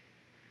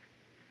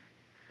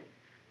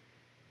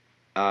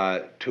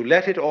 To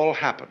let it all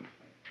happen.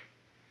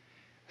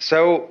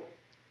 So,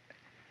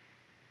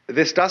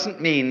 this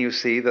doesn't mean, you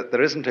see, that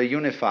there isn't a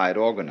unified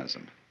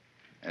organism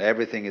and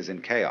everything is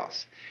in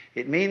chaos.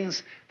 It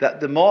means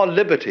that the more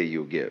liberty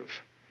you give,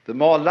 the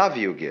more love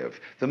you give,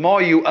 the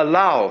more you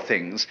allow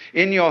things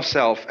in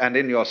yourself and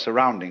in your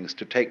surroundings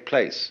to take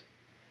place,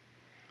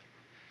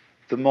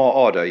 the more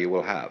order you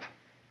will have.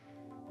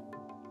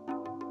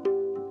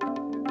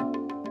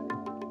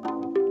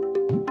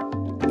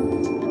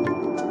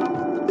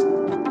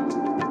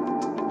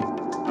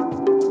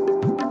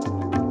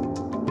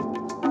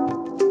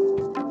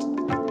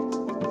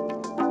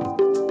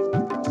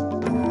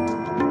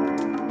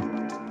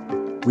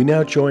 We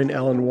now join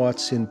Alan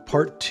Watts in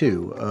part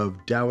 2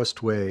 of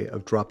Taoist Way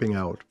of Dropping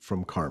Out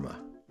from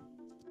Karma.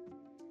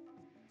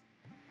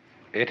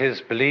 It is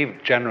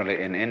believed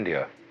generally in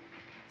India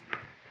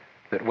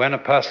that when a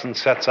person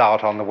sets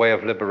out on the way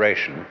of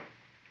liberation,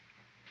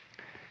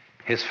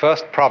 his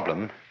first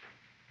problem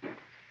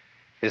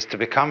is to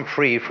become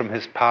free from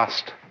his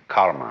past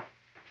karma.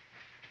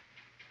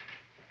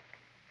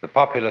 The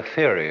popular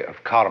theory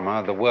of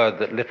karma, the word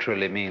that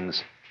literally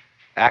means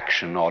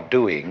action or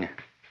doing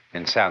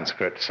in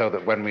Sanskrit, so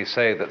that when we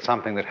say that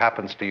something that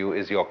happens to you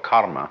is your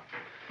karma,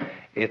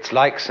 it's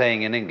like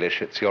saying in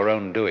English, it's your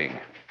own doing.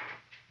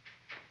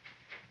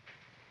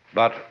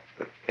 But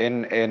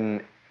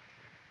in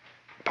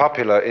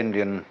popular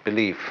Indian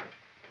belief,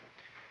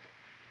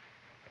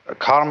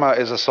 karma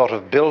is a sort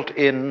of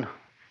built-in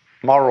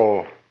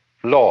moral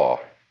law,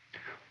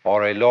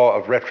 or a law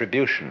of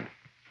retribution,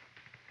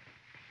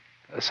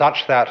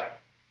 such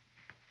that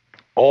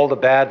all the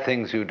bad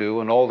things you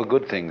do and all the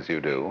good things you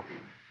do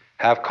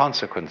have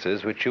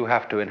consequences which you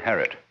have to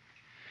inherit.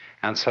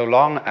 And so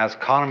long as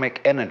karmic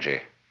energy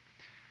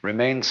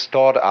remains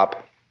stored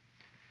up,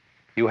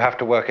 you have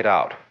to work it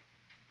out.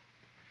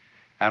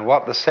 And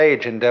what the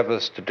sage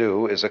endeavors to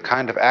do is a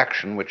kind of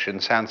action which in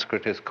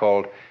Sanskrit is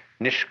called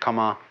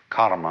nishkama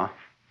karma.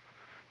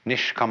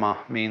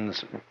 Nishkama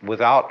means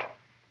without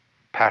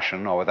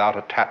passion or without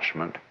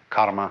attachment,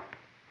 karma,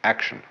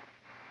 action.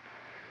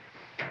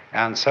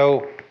 And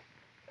so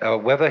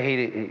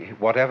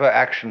whatever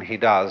action he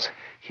does,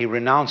 he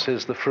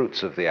renounces the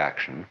fruits of the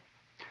action,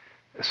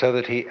 so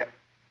that he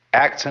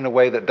acts in a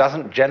way that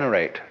doesn't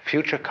generate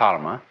future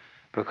karma,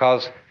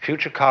 because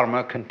future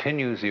karma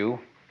continues you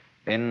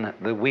in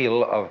the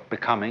wheel of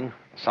becoming,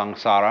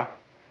 samsara,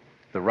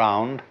 the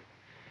round,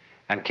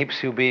 and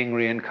keeps you being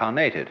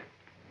reincarnated.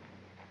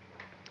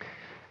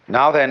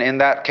 Now then, in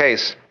that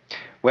case,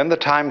 when the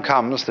time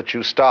comes that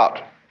you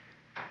start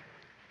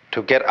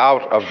to get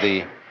out of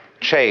the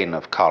chain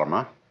of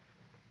karma,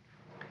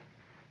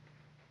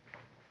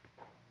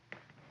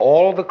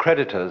 all the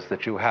creditors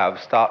that you have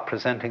start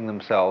presenting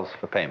themselves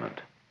for payment.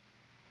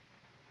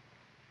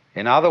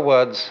 In other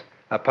words,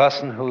 a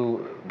person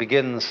who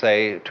begins,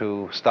 say,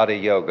 to study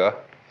yoga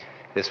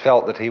is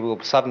felt that he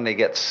will suddenly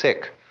get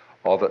sick,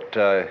 or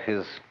that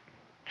his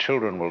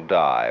children will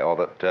die, or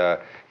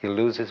that he'll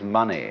lose his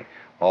money,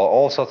 or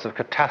all sorts of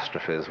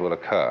catastrophes will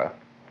occur,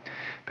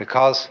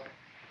 because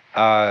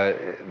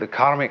the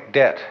karmic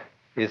debt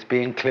is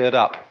being cleared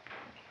up.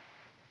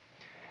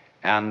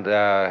 And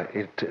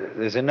it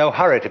is in no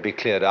hurry to be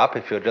cleared up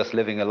if you're just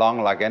living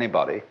along like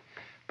anybody,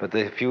 but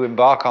if you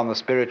embark on the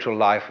spiritual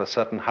life, a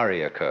certain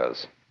hurry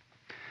occurs.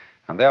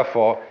 And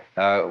therefore,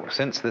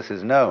 since this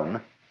is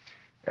known,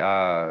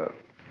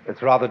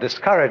 it's rather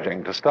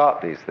discouraging to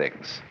start these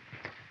things.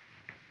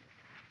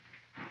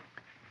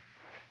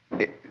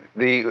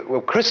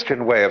 The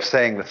Christian way of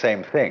saying the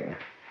same thing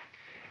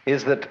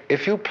is that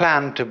if you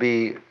plan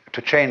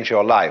to change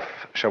your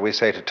life, shall we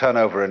say, to turn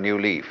over a new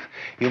leaf,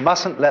 you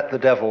mustn't let the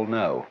devil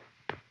know,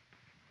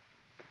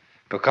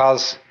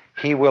 because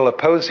he will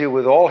oppose you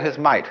with all his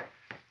might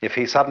if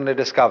he suddenly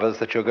discovers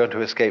that you're going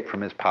to escape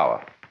from his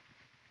power.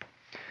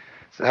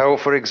 So,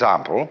 for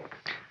example,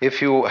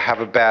 if you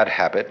have a bad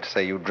habit,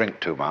 say you drink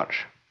too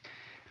much,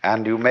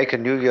 and you make a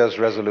New Year's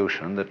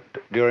resolution that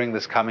during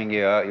this coming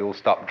year you'll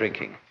stop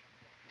drinking,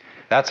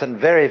 that's a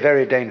very,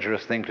 very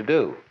dangerous thing to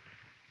do,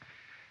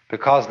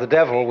 because the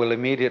devil will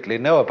immediately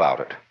know about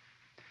it.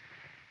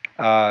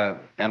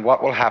 And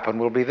what will happen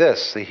will be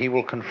this: he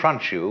will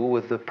confront you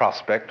with the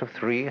prospect of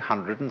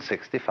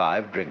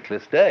 365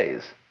 drinkless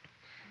days.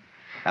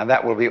 And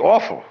that will be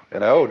awful,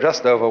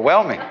 just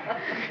overwhelming.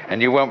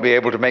 And you won't be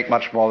able to make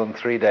much more than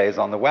 3 days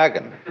on the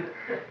wagon.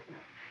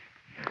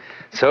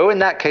 So in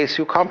that case,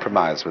 you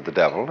compromise with the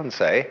devil and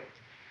say,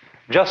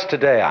 just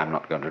today I'm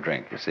not going to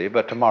drink, you see,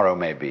 but tomorrow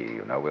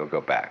maybe, we'll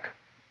go back.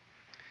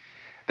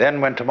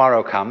 Then when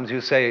tomorrow comes, you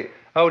say,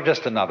 oh,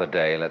 just another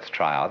day, let's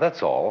try out,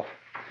 that's all.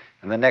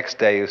 And the next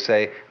day you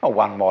say, oh,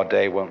 one more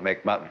day won't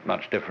make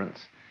much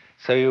difference.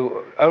 So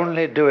you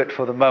only do it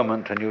for the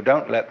moment, and you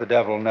don't let the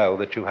devil know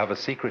that you have a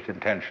secret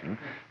intention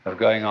of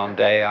going on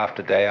day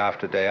after day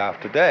after day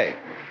after day.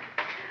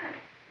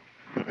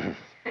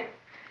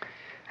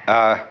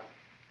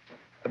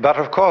 But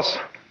of course,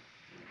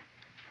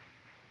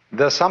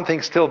 there's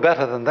something still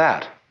better than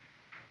that.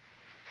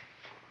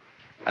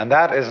 And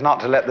that is not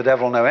to let the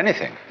devil know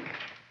anything.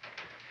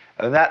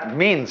 And that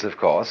means, of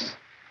course,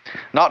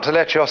 not to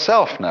let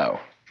yourself know.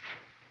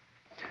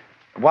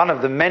 One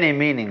of the many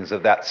meanings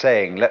of that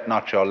saying, let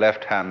not your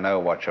left hand know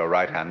what your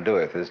right hand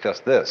doeth, is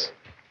just this.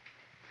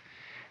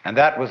 And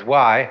that was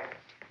why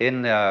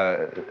in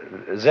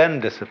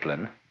Zen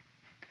discipline,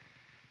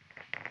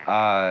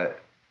 a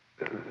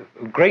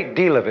great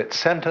deal of it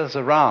centers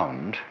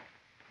around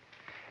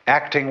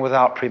acting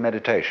without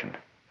premeditation.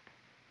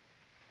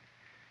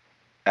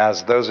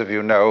 As those of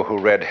you know who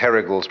read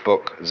Herrigel's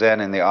book,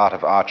 Zen in the Art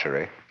of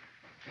Archery,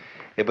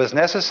 it was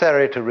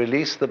necessary to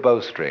release the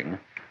bowstring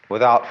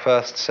without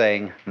first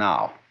saying,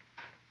 now.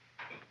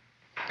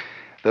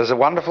 There's a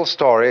wonderful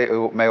story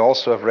you may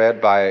also have read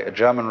by a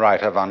German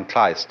writer, von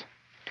Kleist,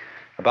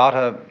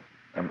 about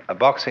a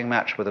boxing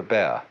match with a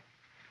bear.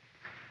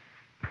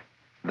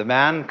 The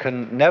man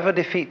can never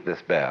defeat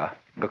this bear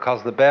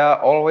because the bear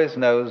always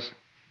knows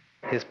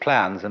his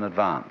plans in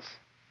advance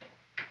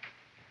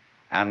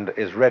and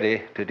is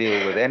ready to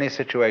deal with any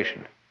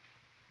situation.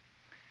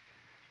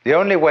 The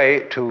only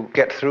way to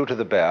get through to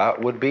the bear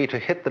would be to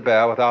hit the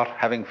bear without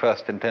having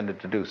first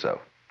intended to do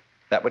so.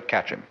 That would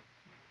catch him.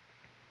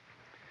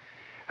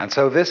 And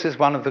so this is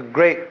one of the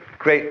great,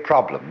 great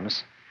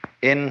problems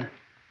in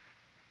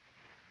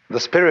the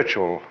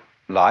spiritual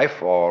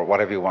life, or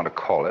whatever you want to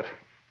call it,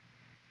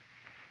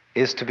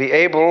 is to be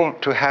able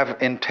to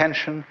have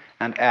intention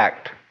and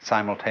act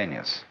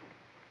simultaneous.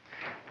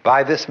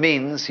 By this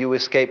means, you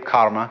escape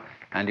karma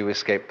and you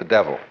escape the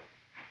devil.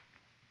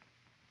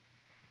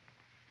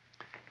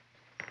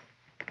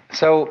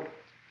 So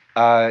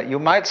you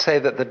might say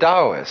that the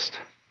Taoist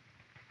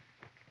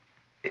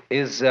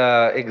is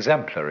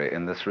exemplary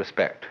in this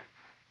respect.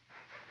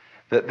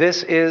 That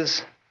this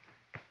is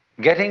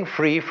getting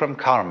free from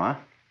karma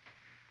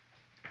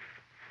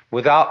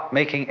without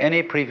making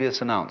any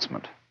previous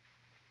announcement.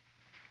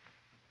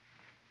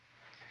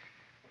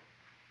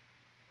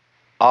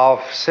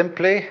 Of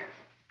simply,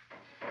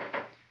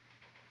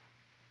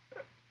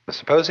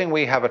 supposing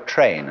we have a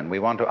train and we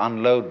want to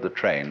unload the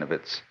train of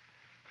its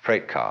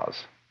freight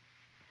cars.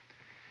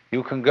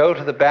 You can go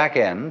to the back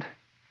end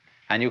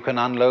and you can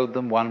unload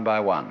them one by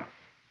one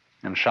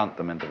and shunt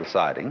them into the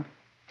siding.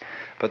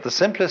 But the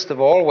simplest of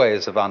all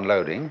ways of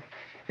unloading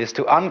is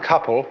to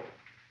uncouple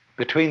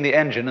between the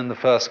engine and the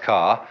first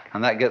car,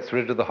 and that gets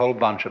rid of the whole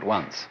bunch at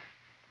once.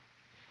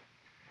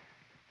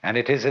 And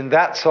it is in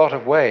that sort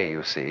of way,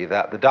 you see,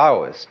 that the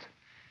Taoist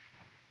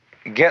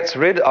gets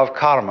rid of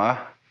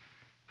karma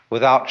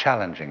without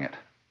challenging it.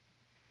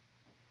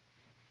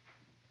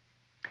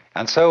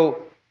 And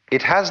so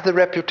it has the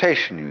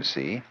reputation, you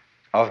see,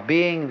 of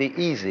being the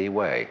easy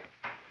way.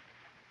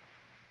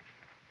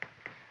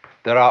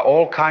 There are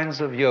all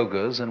kinds of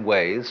yogas and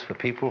ways for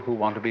people who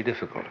want to be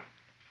difficult.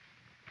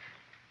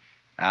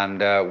 And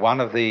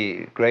one of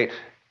the great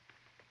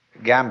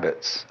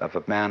gambits of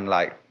a man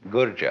like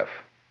Gurdjieff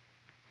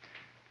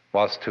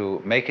was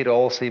to make it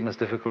all seem as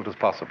difficult as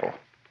possible,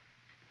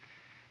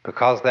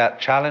 because that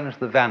challenged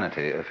the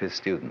vanity of his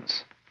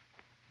students.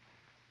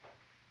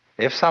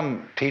 If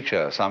some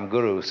teacher, some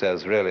guru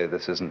says, really,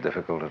 this isn't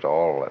difficult at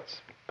all,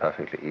 it's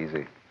perfectly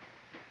easy,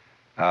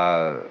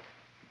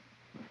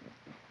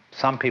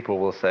 some people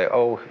will say,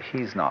 oh,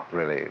 he's not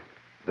really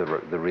the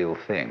real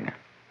thing.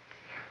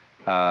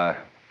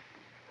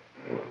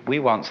 We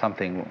want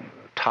something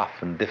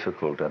tough and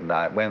difficult, and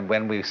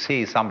when we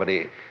see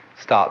somebody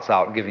starts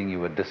out giving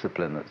you a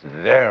discipline that's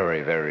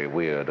very, very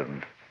weird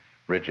and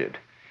rigid,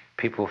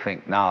 people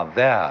think, now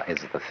there is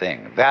the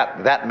thing.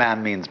 That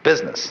man means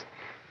business.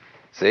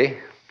 See?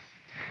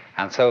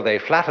 And so they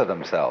flatter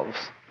themselves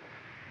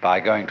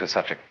by going to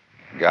such a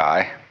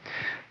guy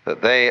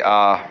that they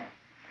are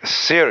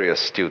serious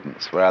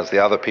students, whereas the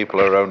other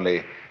people are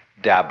only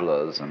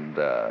dabblers and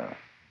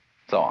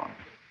so on.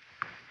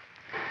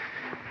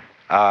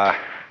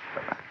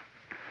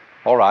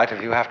 All right,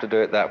 if you have to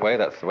do it that way,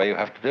 that's the way you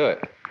have to do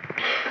it.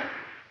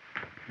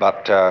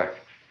 But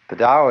the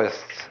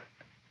Taoist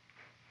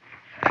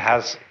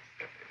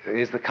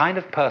is the kind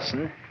of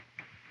person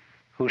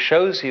who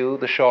shows you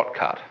the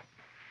shortcut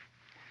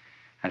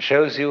and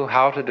shows you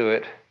how to do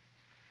it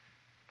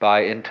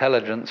by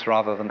intelligence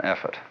rather than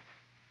effort,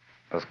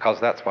 because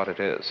that's what it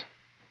is.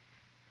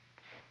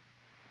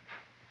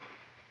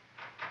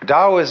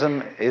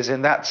 Taoism is,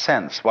 in that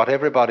sense, what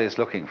everybody is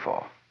looking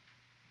for.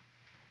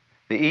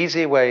 The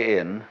easy way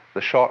in,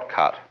 the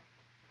shortcut,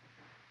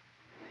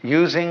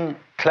 using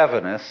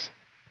cleverness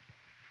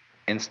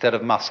instead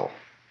of muscle.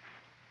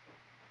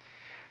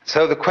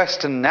 So the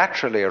question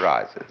naturally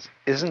arises,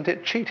 isn't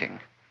it cheating?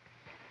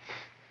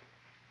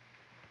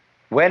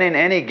 When in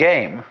any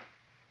game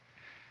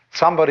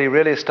somebody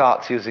really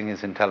starts using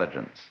his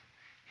intelligence,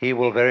 he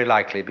will very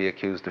likely be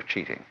accused of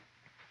cheating.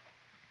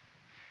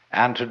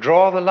 And to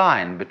draw the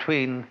line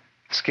between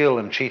skill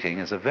and cheating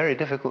is a very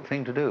difficult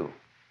thing to do.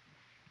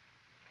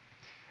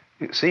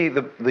 You see,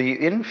 the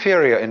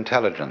inferior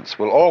intelligence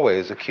will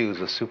always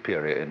accuse a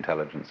superior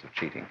intelligence of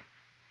cheating.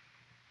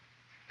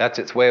 That's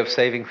its way of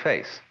saving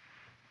face.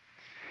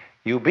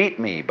 You beat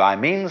me by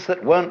means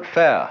that weren't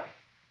fair.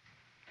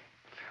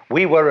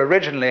 We were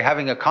originally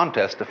having a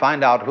contest to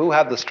find out who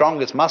had the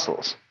strongest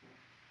muscles.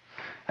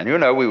 And you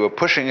know, we were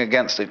pushing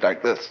against it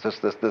like this.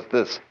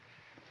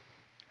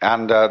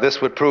 And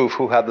this would prove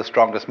who had the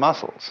strongest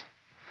muscles.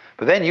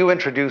 But then you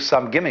introduce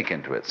some gimmick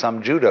into it,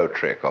 some judo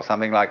trick or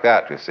something like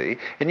that, you see,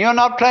 and you're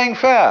not playing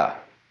fair.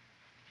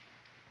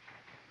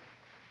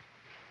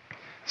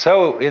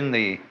 So in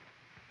the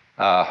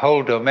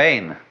whole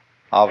domain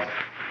of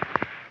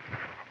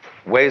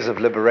ways of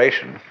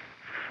liberation,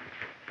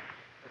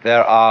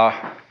 there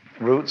are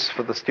routes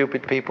for the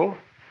stupid people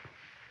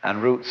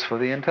and routes for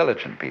the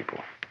intelligent people.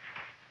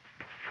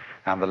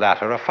 And the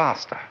latter are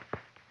faster.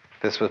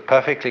 This was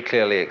perfectly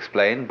clearly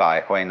explained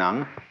by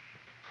Huineng,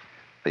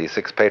 the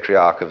sixth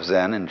patriarch of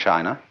Zen in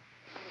China,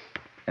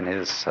 in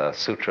his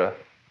sutra,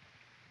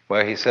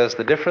 where he says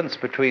the difference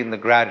between the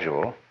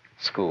gradual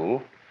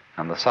school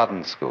and the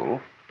sudden school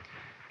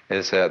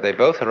is they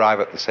both arrive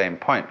at the same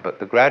point, but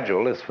the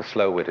gradual is for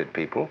slow-witted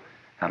people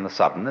and the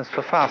sudden is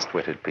for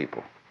fast-witted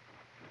people.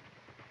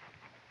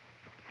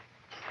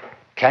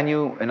 Can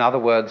you, in other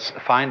words,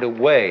 find a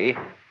way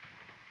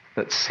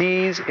that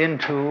sees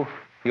into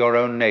your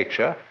own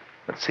nature,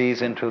 that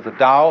sees into the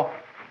Tao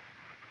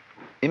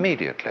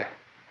immediately?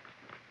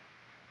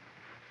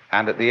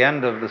 And at the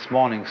end of this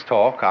morning's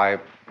talk, I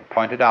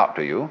pointed out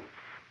to you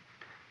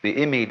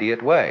the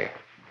immediate way,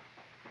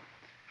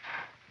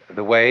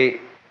 the way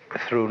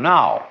through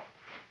now.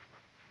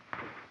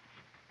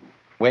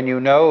 When you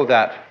know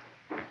that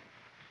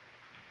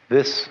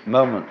this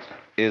moment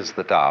is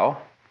the Tao,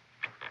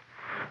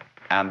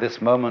 and this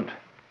moment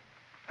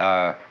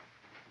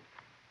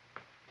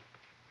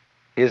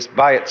is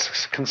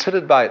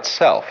considered by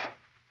itself,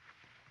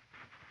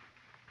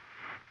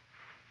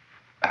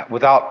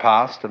 without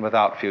past and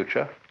without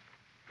future,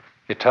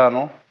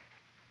 eternal,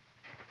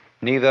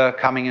 neither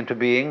coming into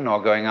being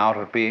nor going out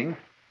of being,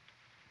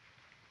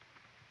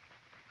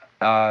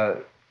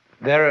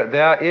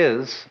 there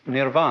is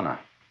nirvana.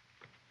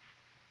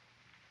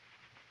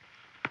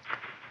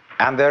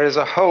 And there is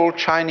a whole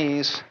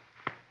Chinese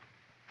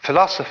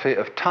philosophy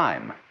of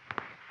time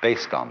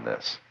based on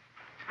this.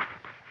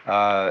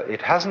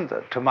 It hasn't,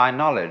 to my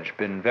knowledge,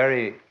 been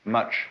very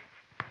much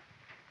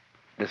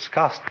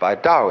discussed by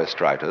Taoist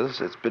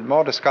writers. It's been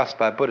more discussed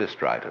by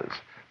Buddhist writers,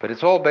 but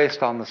it's all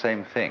based on the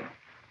same thing.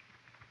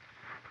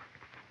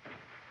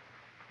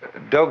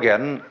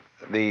 Dogen,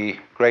 the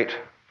great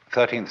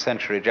 13th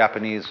century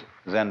Japanese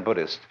Zen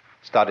Buddhist,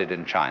 studied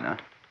in China,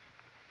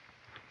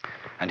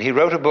 and he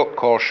wrote a book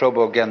called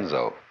Shobo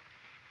Genzo.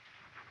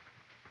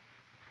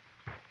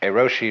 A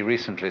Roshi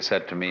recently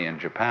said to me in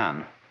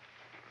Japan,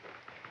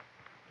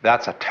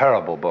 that's a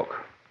terrible book,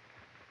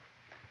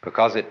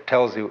 because it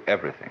tells you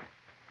everything.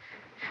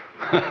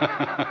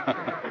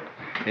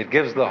 It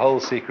gives the whole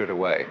secret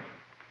away.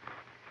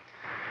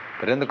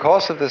 But in the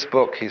course of this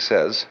book, he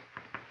says,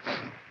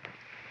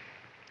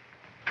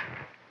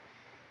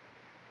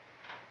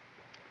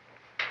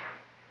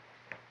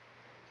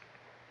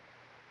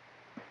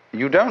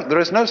 There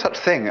is no such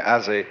thing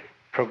as a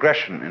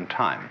progression in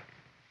time.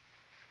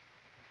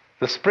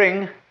 The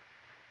spring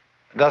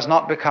does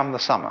not become the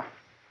summer.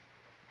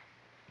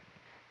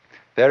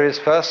 There is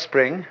first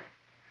spring,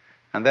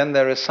 and then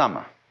there is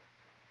summer.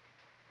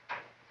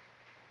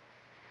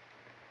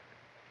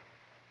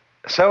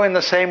 So in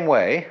the same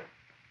way,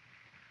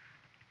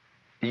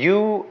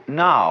 you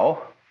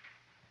now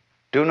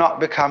do not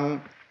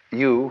become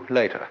you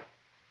later.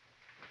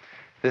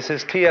 This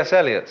is T.S.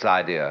 Eliot's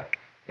idea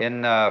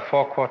in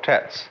Four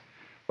Quartets,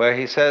 where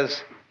he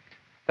says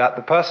that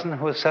the person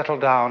who has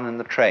settled down in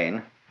the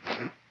train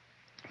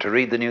to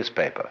read the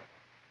newspaper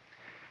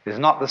is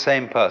not the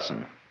same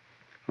person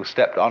who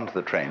stepped onto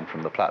the train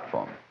from the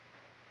platform.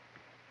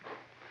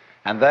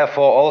 And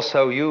therefore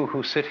also you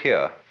who sit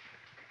here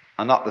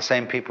are not the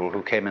same people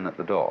who came in at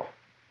the door.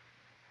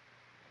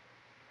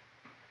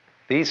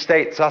 These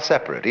states are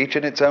separate, each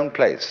in its own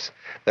place.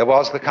 There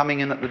was the coming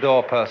in at the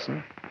door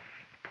person,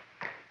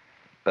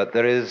 but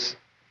there is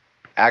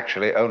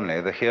actually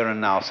only the here and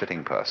now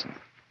sitting person.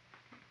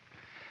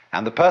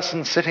 And the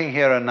person sitting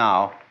here and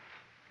now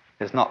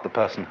is not the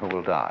person who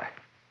will die.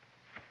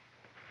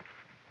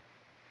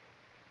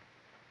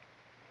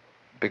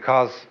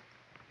 Because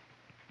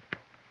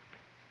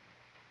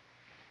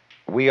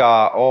we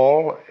are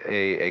all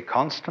a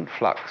constant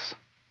flux.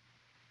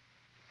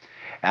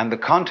 And the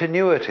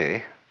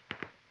continuity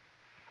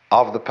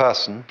of the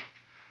person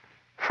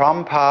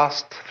from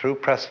past through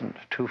present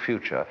to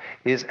future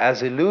is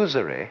as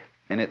illusory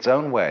in its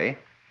own way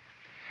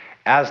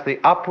as the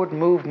upward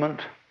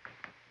movement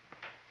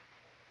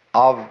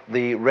of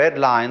the red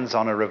lines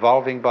on a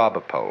revolving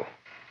barber pole.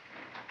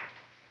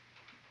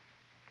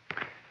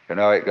 You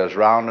know, it goes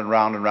round and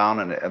round and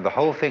round, and the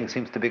whole thing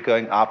seems to be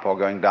going up or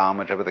going down,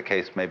 whichever the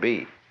case may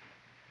be.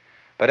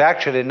 But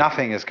actually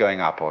nothing is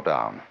going up or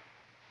down.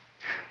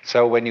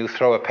 So when you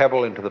throw a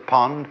pebble into the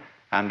pond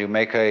and you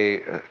make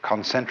a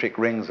concentric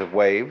rings of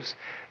waves,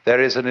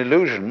 there is an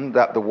illusion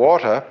that the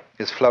water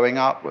is flowing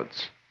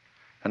outwards.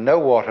 And no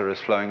water is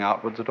flowing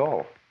outwards at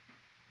all.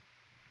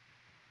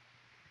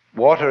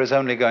 Water is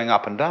only going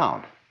up and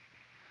down.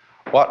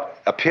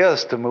 What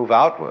appears to move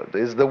outward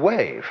is the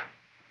wave,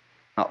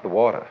 not the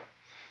water.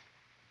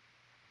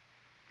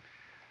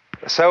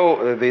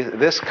 So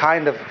this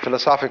kind of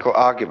philosophical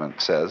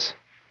argument says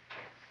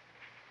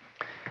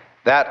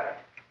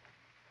that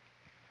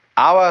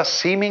our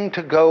seeming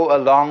to go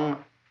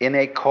along in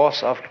a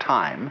course of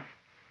time,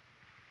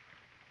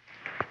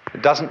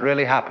 it doesn't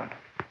really happen.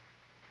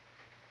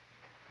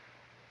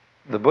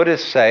 The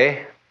Buddhists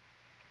say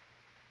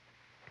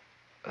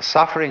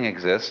suffering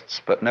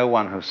exists, but no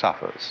one who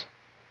suffers.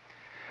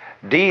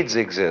 Deeds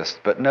exist,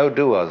 but no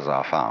doers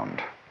are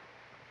found.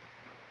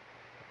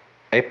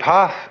 A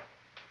path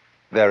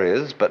there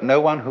is, but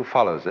no one who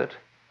follows it.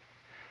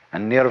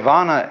 And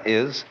nirvana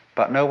is,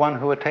 but no one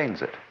who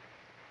attains it.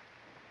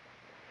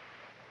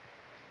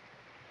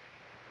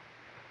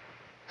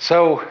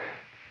 So,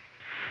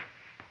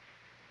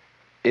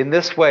 in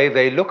this way,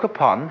 they look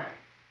upon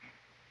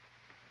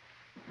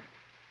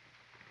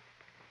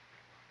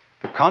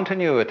the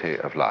continuity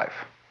of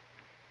life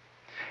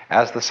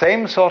as the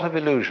same sort of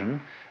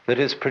illusion that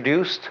is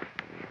produced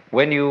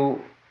when you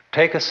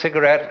take a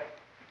cigarette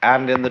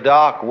and in the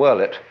dark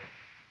whirl it,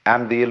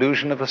 and the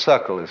illusion of a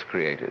circle is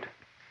created,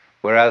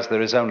 whereas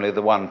there is only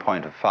the one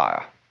point of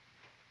fire.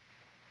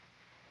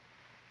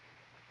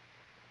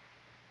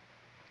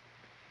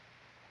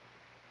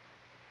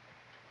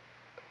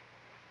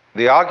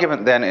 The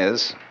argument then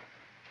is,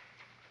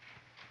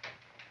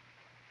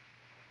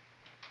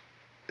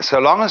 so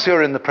long as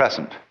you're in the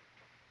present,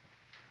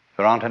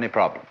 there aren't any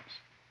problems.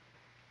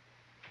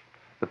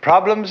 The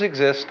problems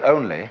exist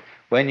only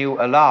when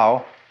you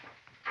allow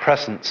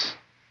presence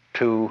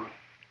to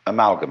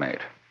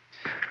amalgamate.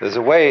 There's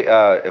a way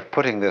of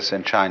putting this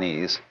in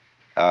Chinese,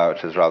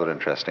 which is rather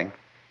interesting.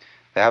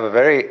 They have a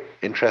very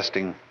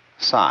interesting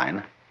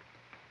sign,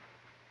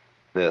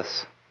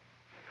 this.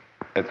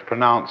 It's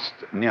pronounced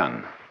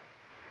nyan.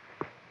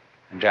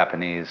 In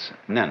Japanese,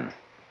 nen.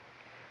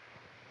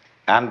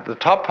 And the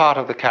top part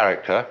of the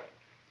character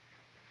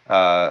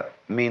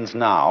means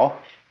now,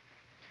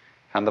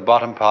 and the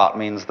bottom part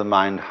means the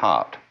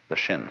mind-heart, the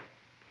shin.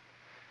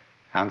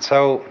 And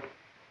so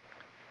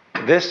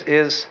this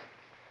is,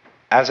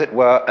 as it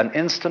were, an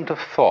instant of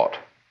thought.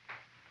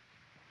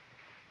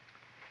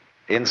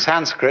 In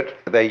Sanskrit,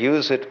 they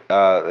use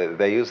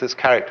this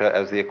character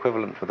as the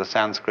equivalent for the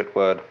Sanskrit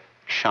word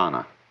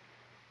kshana.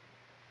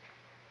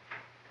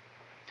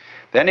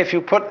 Then if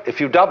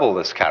you double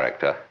this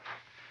character,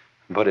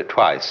 put it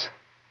twice,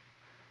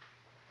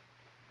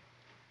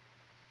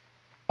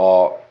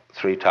 or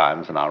 3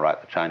 times, and I'll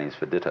write the Chinese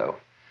for ditto.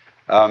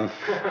 Nyan,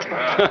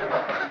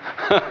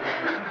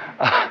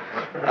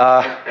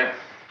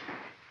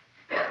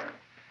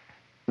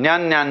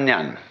 nyan,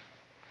 nyan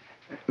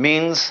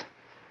means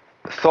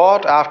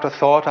thought after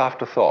thought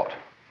after thought.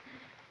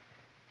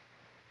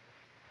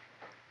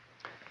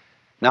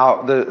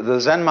 Now, the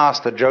Zen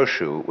master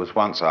Joshu was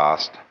once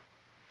asked,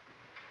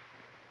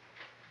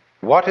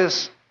 what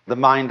is the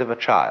mind of a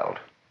child?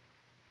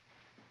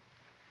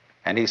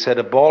 And he said,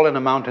 a ball in a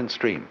mountain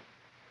stream.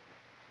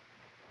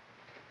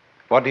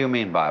 What do you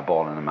mean by a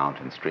ball in a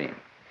mountain stream?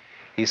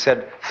 He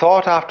said,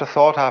 thought after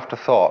thought after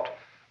thought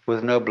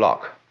with no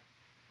block.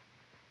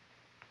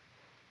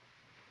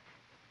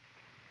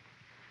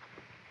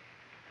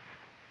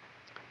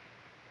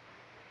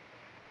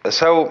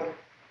 So,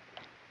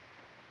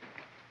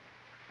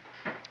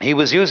 he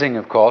was using,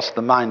 of course,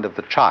 the mind of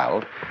the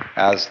child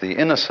as the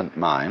innocent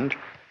mind,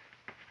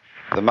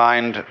 the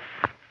mind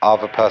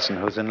of a person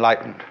who's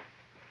enlightened.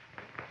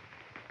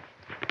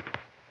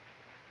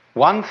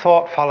 One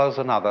thought follows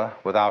another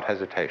without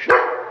hesitation.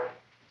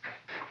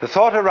 The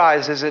thought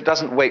arises, it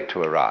doesn't wait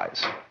to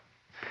arise.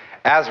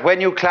 As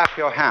when you clap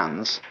your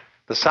hands,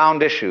 the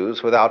sound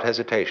issues without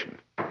hesitation.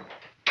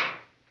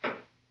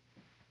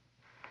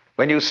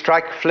 When you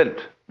strike flint,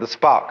 the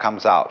spark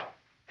comes out.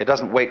 It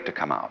doesn't wait to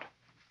come out.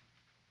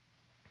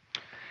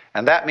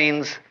 And that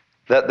means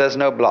that there's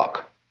no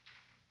block.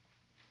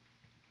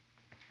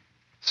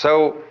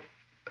 So,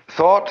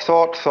 thought,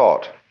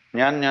 nyan,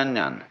 nyan,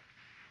 nyan,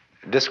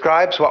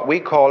 describes what we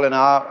call in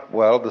our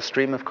world the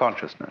stream of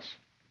consciousness.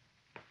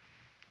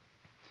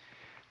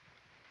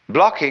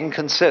 Blocking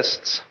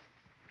consists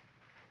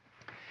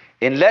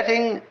in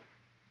letting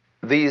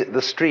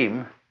the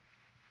stream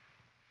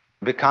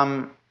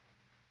become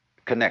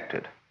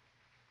connected,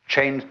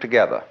 chained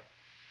together,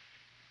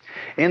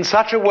 in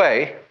such a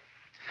way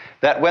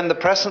that when the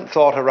present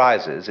thought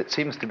arises, it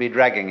seems to be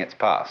dragging its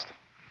past,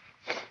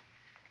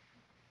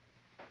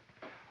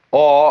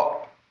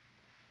 or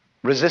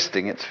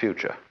resisting its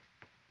future,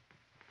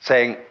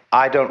 saying,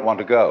 I don't want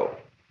to go.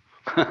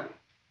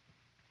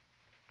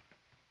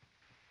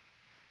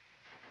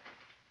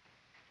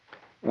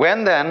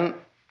 When then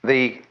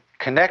the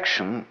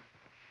connection,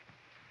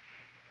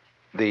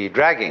 the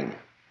dragging,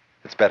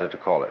 it's better to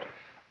call it,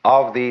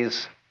 of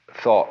these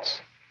thoughts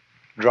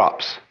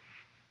drops,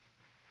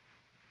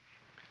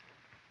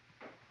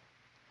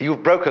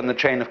 you've broken the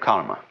chain of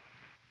karma.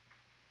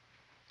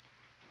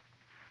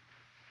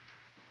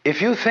 If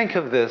you think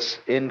of this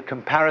in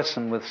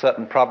comparison with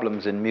certain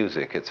problems in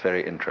music, it's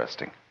very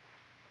interesting.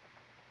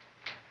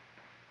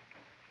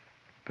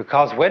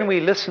 Because when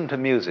we listen to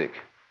music,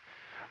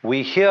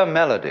 we hear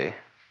melody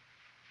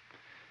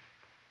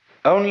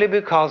only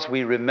because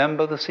we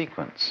remember the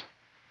sequence.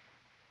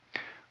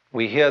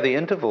 We hear the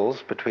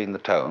intervals between the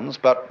tones,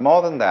 but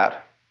more than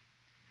that,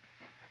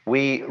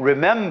 we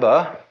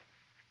remember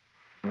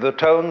the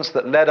tones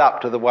that led up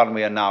to the one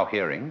we are now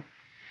hearing,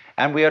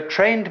 and we are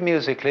trained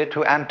musically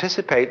to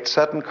anticipate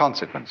certain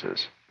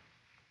consequences.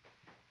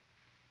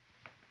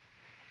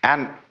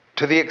 And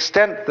to the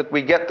extent that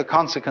we get the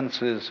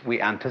consequences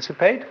we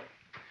anticipate,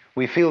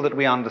 we feel that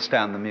we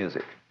understand the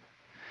music.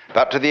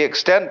 But to the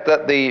extent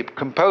that the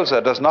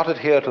composer does not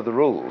adhere to the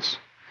rules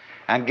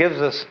and gives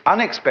us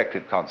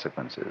unexpected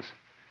consequences,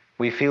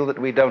 we feel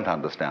that we don't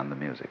understand the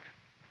music.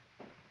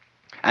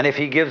 And if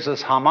he gives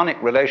us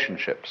harmonic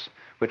relationships,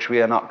 which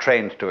we are not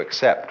trained to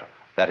accept,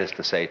 that is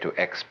to say, to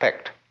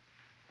expect,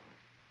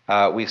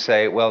 we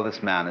say, well,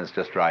 this man is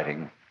just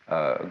writing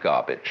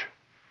garbage.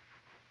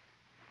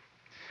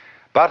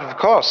 But of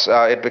course,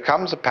 it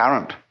becomes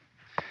apparent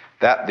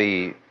that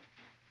the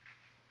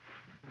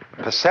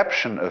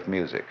perception of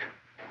music,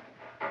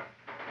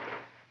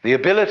 the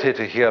ability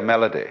to hear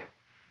melody,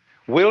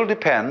 will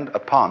depend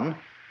upon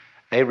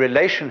a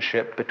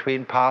relationship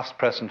between past,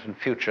 present, and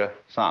future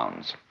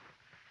sounds.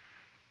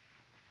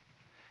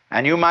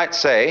 And you might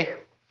say,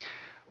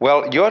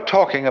 well, you're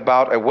talking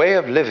about a way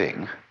of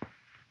living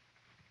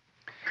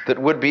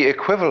that would be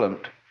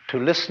equivalent to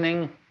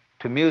listening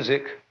to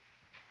music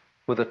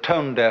with a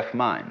tone-deaf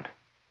mind.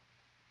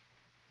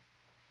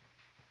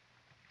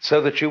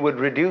 So that you would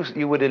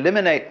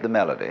eliminate the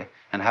melody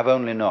and have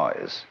only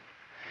noise.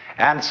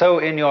 And so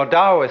in your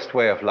Taoist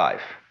way of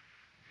life,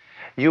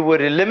 you would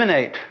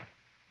eliminate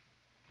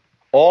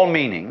all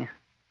meaning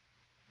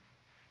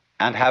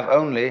and have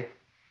only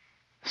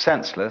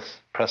senseless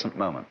present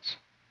moments.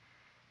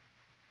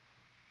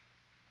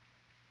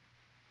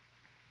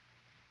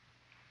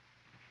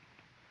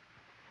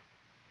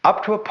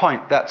 Up to a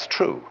point, that's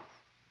true.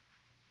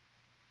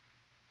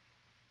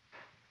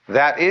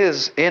 That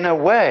is, in a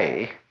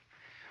way,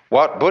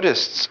 what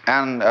Buddhists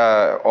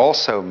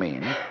also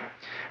mean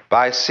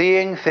by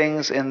seeing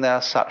things in their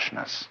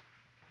suchness.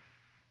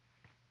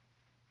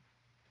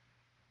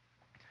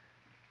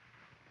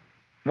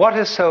 What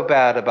is so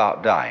bad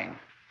about dying,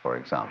 for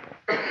example?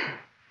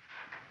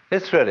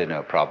 It's really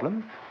no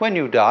problem. When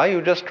you die,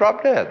 you just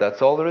drop dead.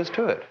 That's all there is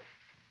to it.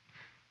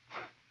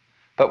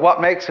 But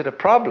what makes it a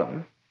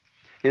problem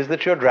is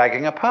that you're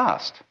dragging a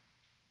past.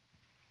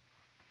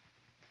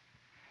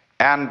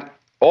 And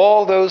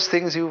all those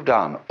things you've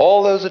done,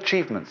 all those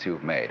achievements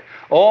you've made,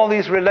 all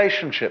these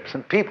relationships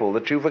and people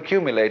that you've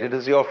accumulated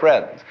as your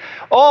friends,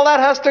 all that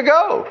has to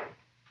go.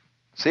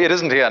 See, it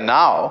isn't here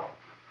now.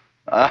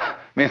 I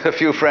mean, a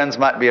few friends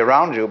might be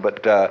around you,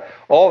 but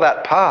all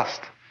that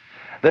past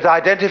that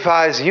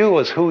identifies you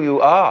as who you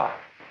are,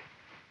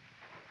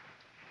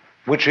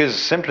 which is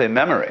simply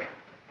memory,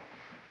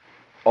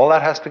 all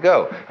that has to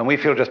go. And we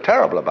feel just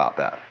terrible about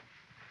that.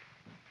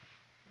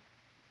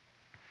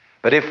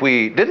 But if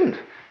we didn't,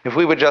 if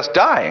we were just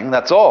dying,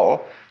 that's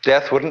all,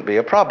 death wouldn't be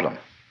a problem.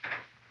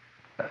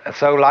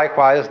 So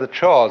likewise, the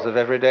chores of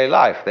everyday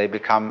life, they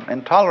become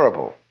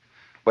intolerable.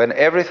 When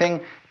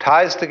everything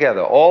ties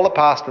together, all the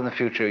past and the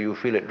future, you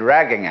feel it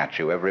dragging at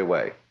you every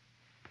way.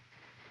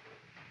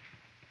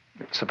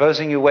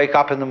 Supposing you wake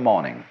up in the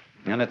morning,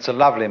 and it's a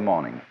lovely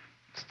morning.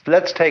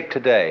 Let's take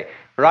today,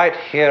 right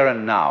here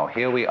and now.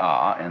 Here we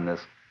are in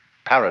this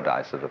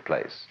paradise of a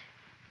place.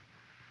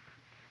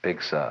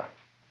 Big Sur.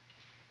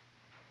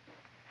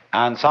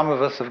 And some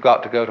of us have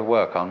got to go to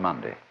work on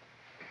Monday.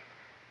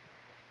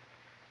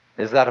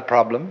 Is that a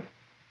problem?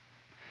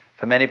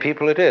 For many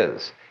people it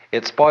is.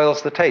 It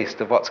spoils the taste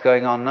of what's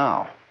going on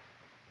now.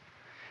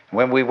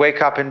 When we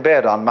wake up in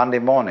bed on Monday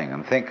morning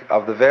and think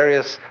of the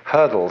various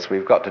hurdles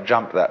we've got to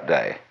jump that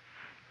day,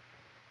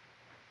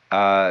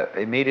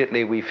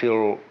 immediately we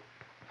feel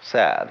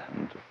sad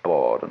and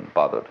bored and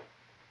bothered.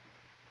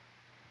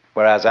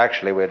 Whereas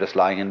actually we're just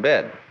lying in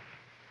bed.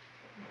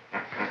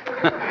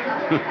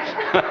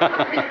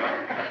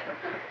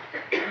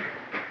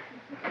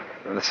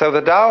 So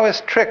the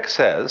Taoist trick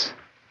says,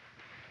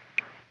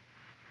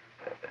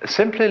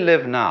 simply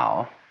live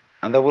now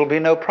and there will be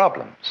no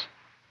problems.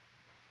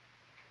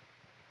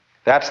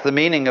 That's the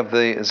meaning of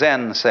the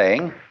Zen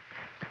saying,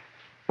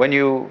 when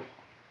you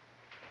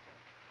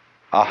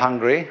are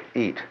hungry,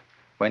 eat.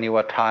 When you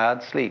are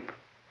tired, sleep.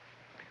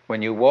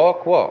 When you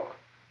walk, walk.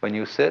 When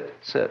you sit,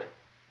 sit.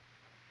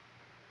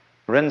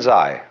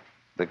 Rinzai,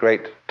 the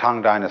great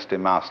Tang Dynasty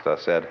master,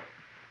 said,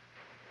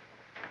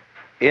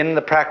 in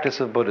the practice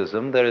of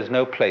Buddhism, there is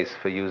no place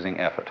for using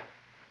effort.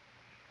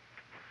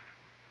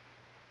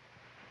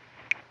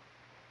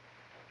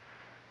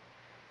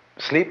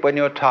 Sleep when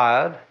you're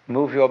tired,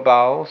 move your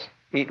bowels,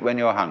 eat when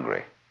you're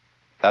hungry.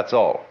 That's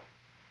all.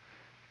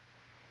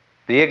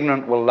 The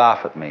ignorant will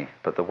laugh at me,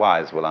 but the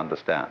wise will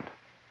understand.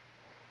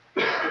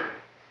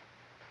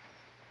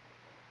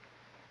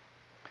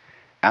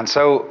 And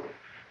so,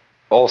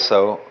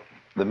 also,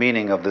 the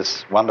meaning of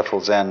this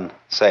wonderful Zen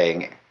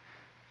saying,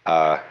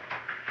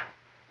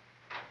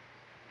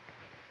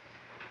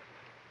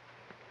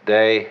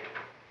 day,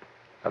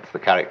 that's the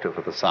character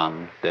for the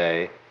sun,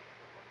 day,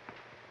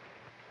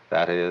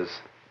 that is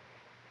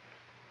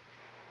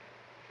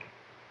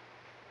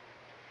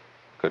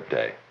good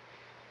day.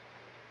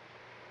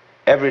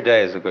 Every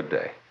day is a good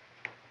day.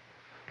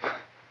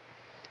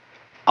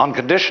 On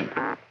condition,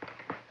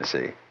 you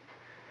see,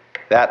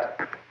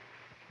 that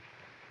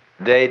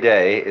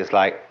day is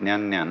like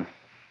nyan nyan.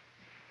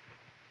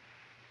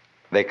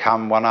 They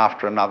come one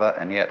after another,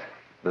 and yet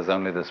there's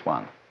only this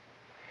one.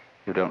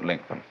 You don't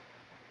link them.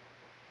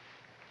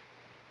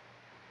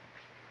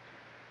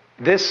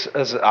 This,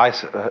 as I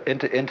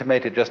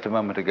intimated just a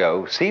moment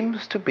ago,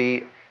 seems to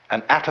be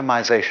an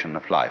atomization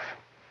of life.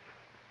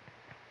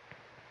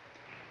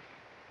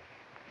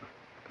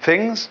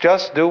 Things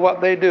just do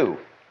what they do.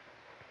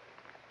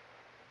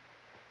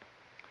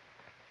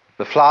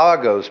 The flower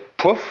goes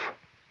poof,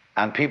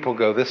 and people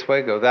go this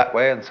way, go that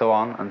way, and so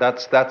on, and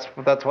that's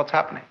what's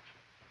happening.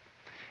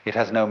 It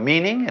has no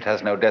meaning, it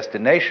has no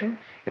destination,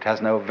 it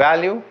has no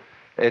value.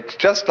 It's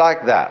just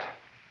like that.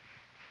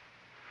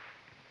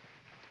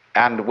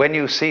 And when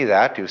you see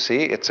that, you see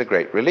it's a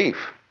great relief.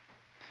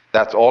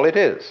 That's all it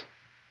is.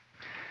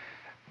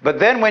 But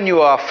then when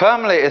you are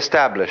firmly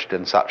established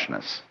in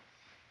suchness,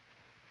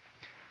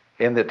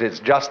 in that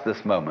it's just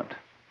this moment,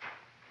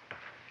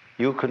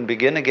 you can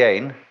begin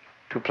again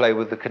to play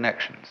with the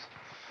connections.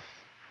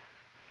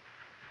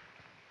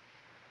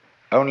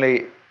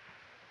 Only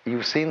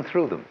you've seen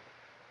through them.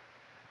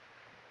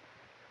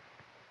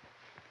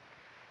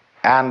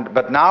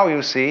 But now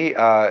you see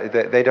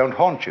they don't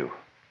haunt you.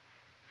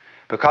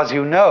 Because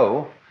you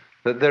know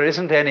that there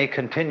isn't any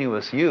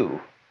continuous you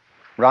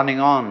running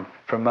on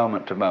from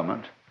moment to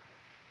moment,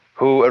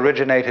 who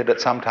originated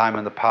at some time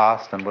in the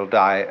past and will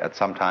die at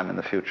some time in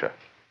the future.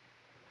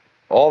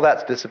 All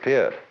that's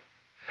disappeared.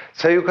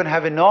 So you can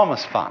have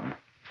enormous fun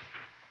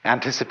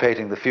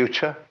anticipating the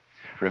future,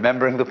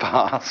 remembering the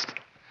past,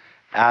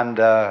 and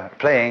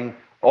playing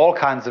all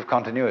kinds of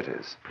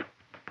continuities.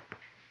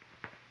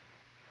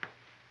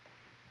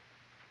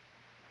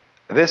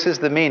 This is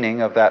the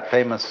meaning of that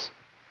famous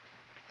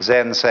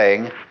Zen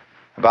saying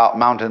about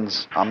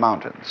mountains are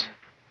mountains.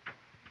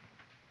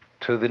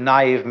 To the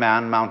naive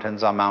man,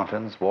 mountains are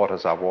mountains,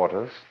 waters are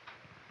waters.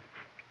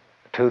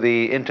 To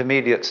the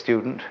intermediate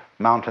student,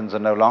 mountains are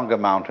no longer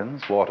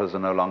mountains, waters are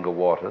no longer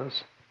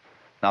waters.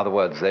 In other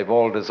words, they've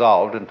all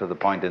dissolved into the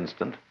point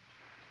instant,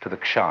 to the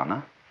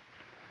kshana.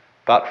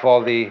 But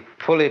for the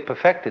fully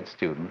perfected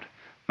student,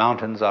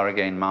 mountains are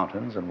again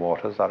mountains and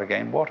waters are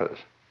again waters.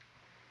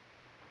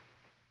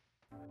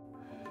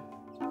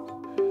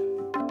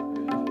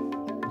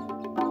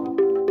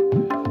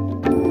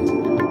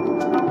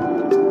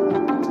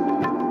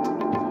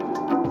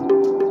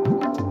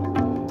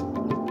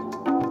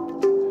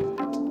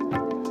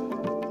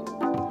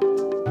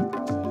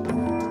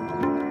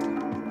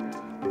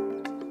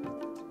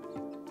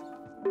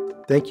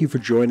 Thank you for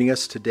joining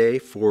us today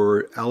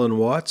for Alan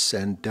Watts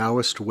and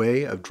Taoist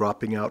Way of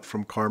Dropping Out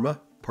from Karma.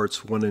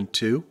 parts 1 and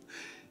 2.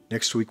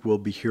 Next week we'll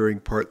be hearing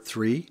part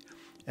 3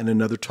 and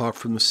another talk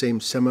from the same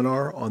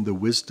seminar on the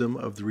wisdom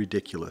of the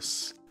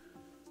ridiculous.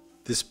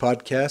 This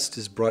podcast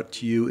is brought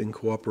to you in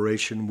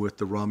cooperation with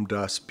the Ram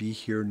Dass Be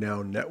Here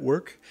Now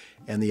Network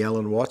and the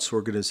Alan Watts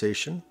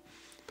Organization.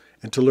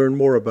 And to learn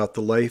more about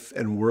the life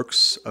and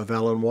works of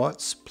Alan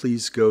Watts,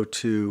 please go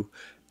to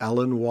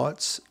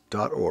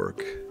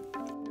alanwatts.org.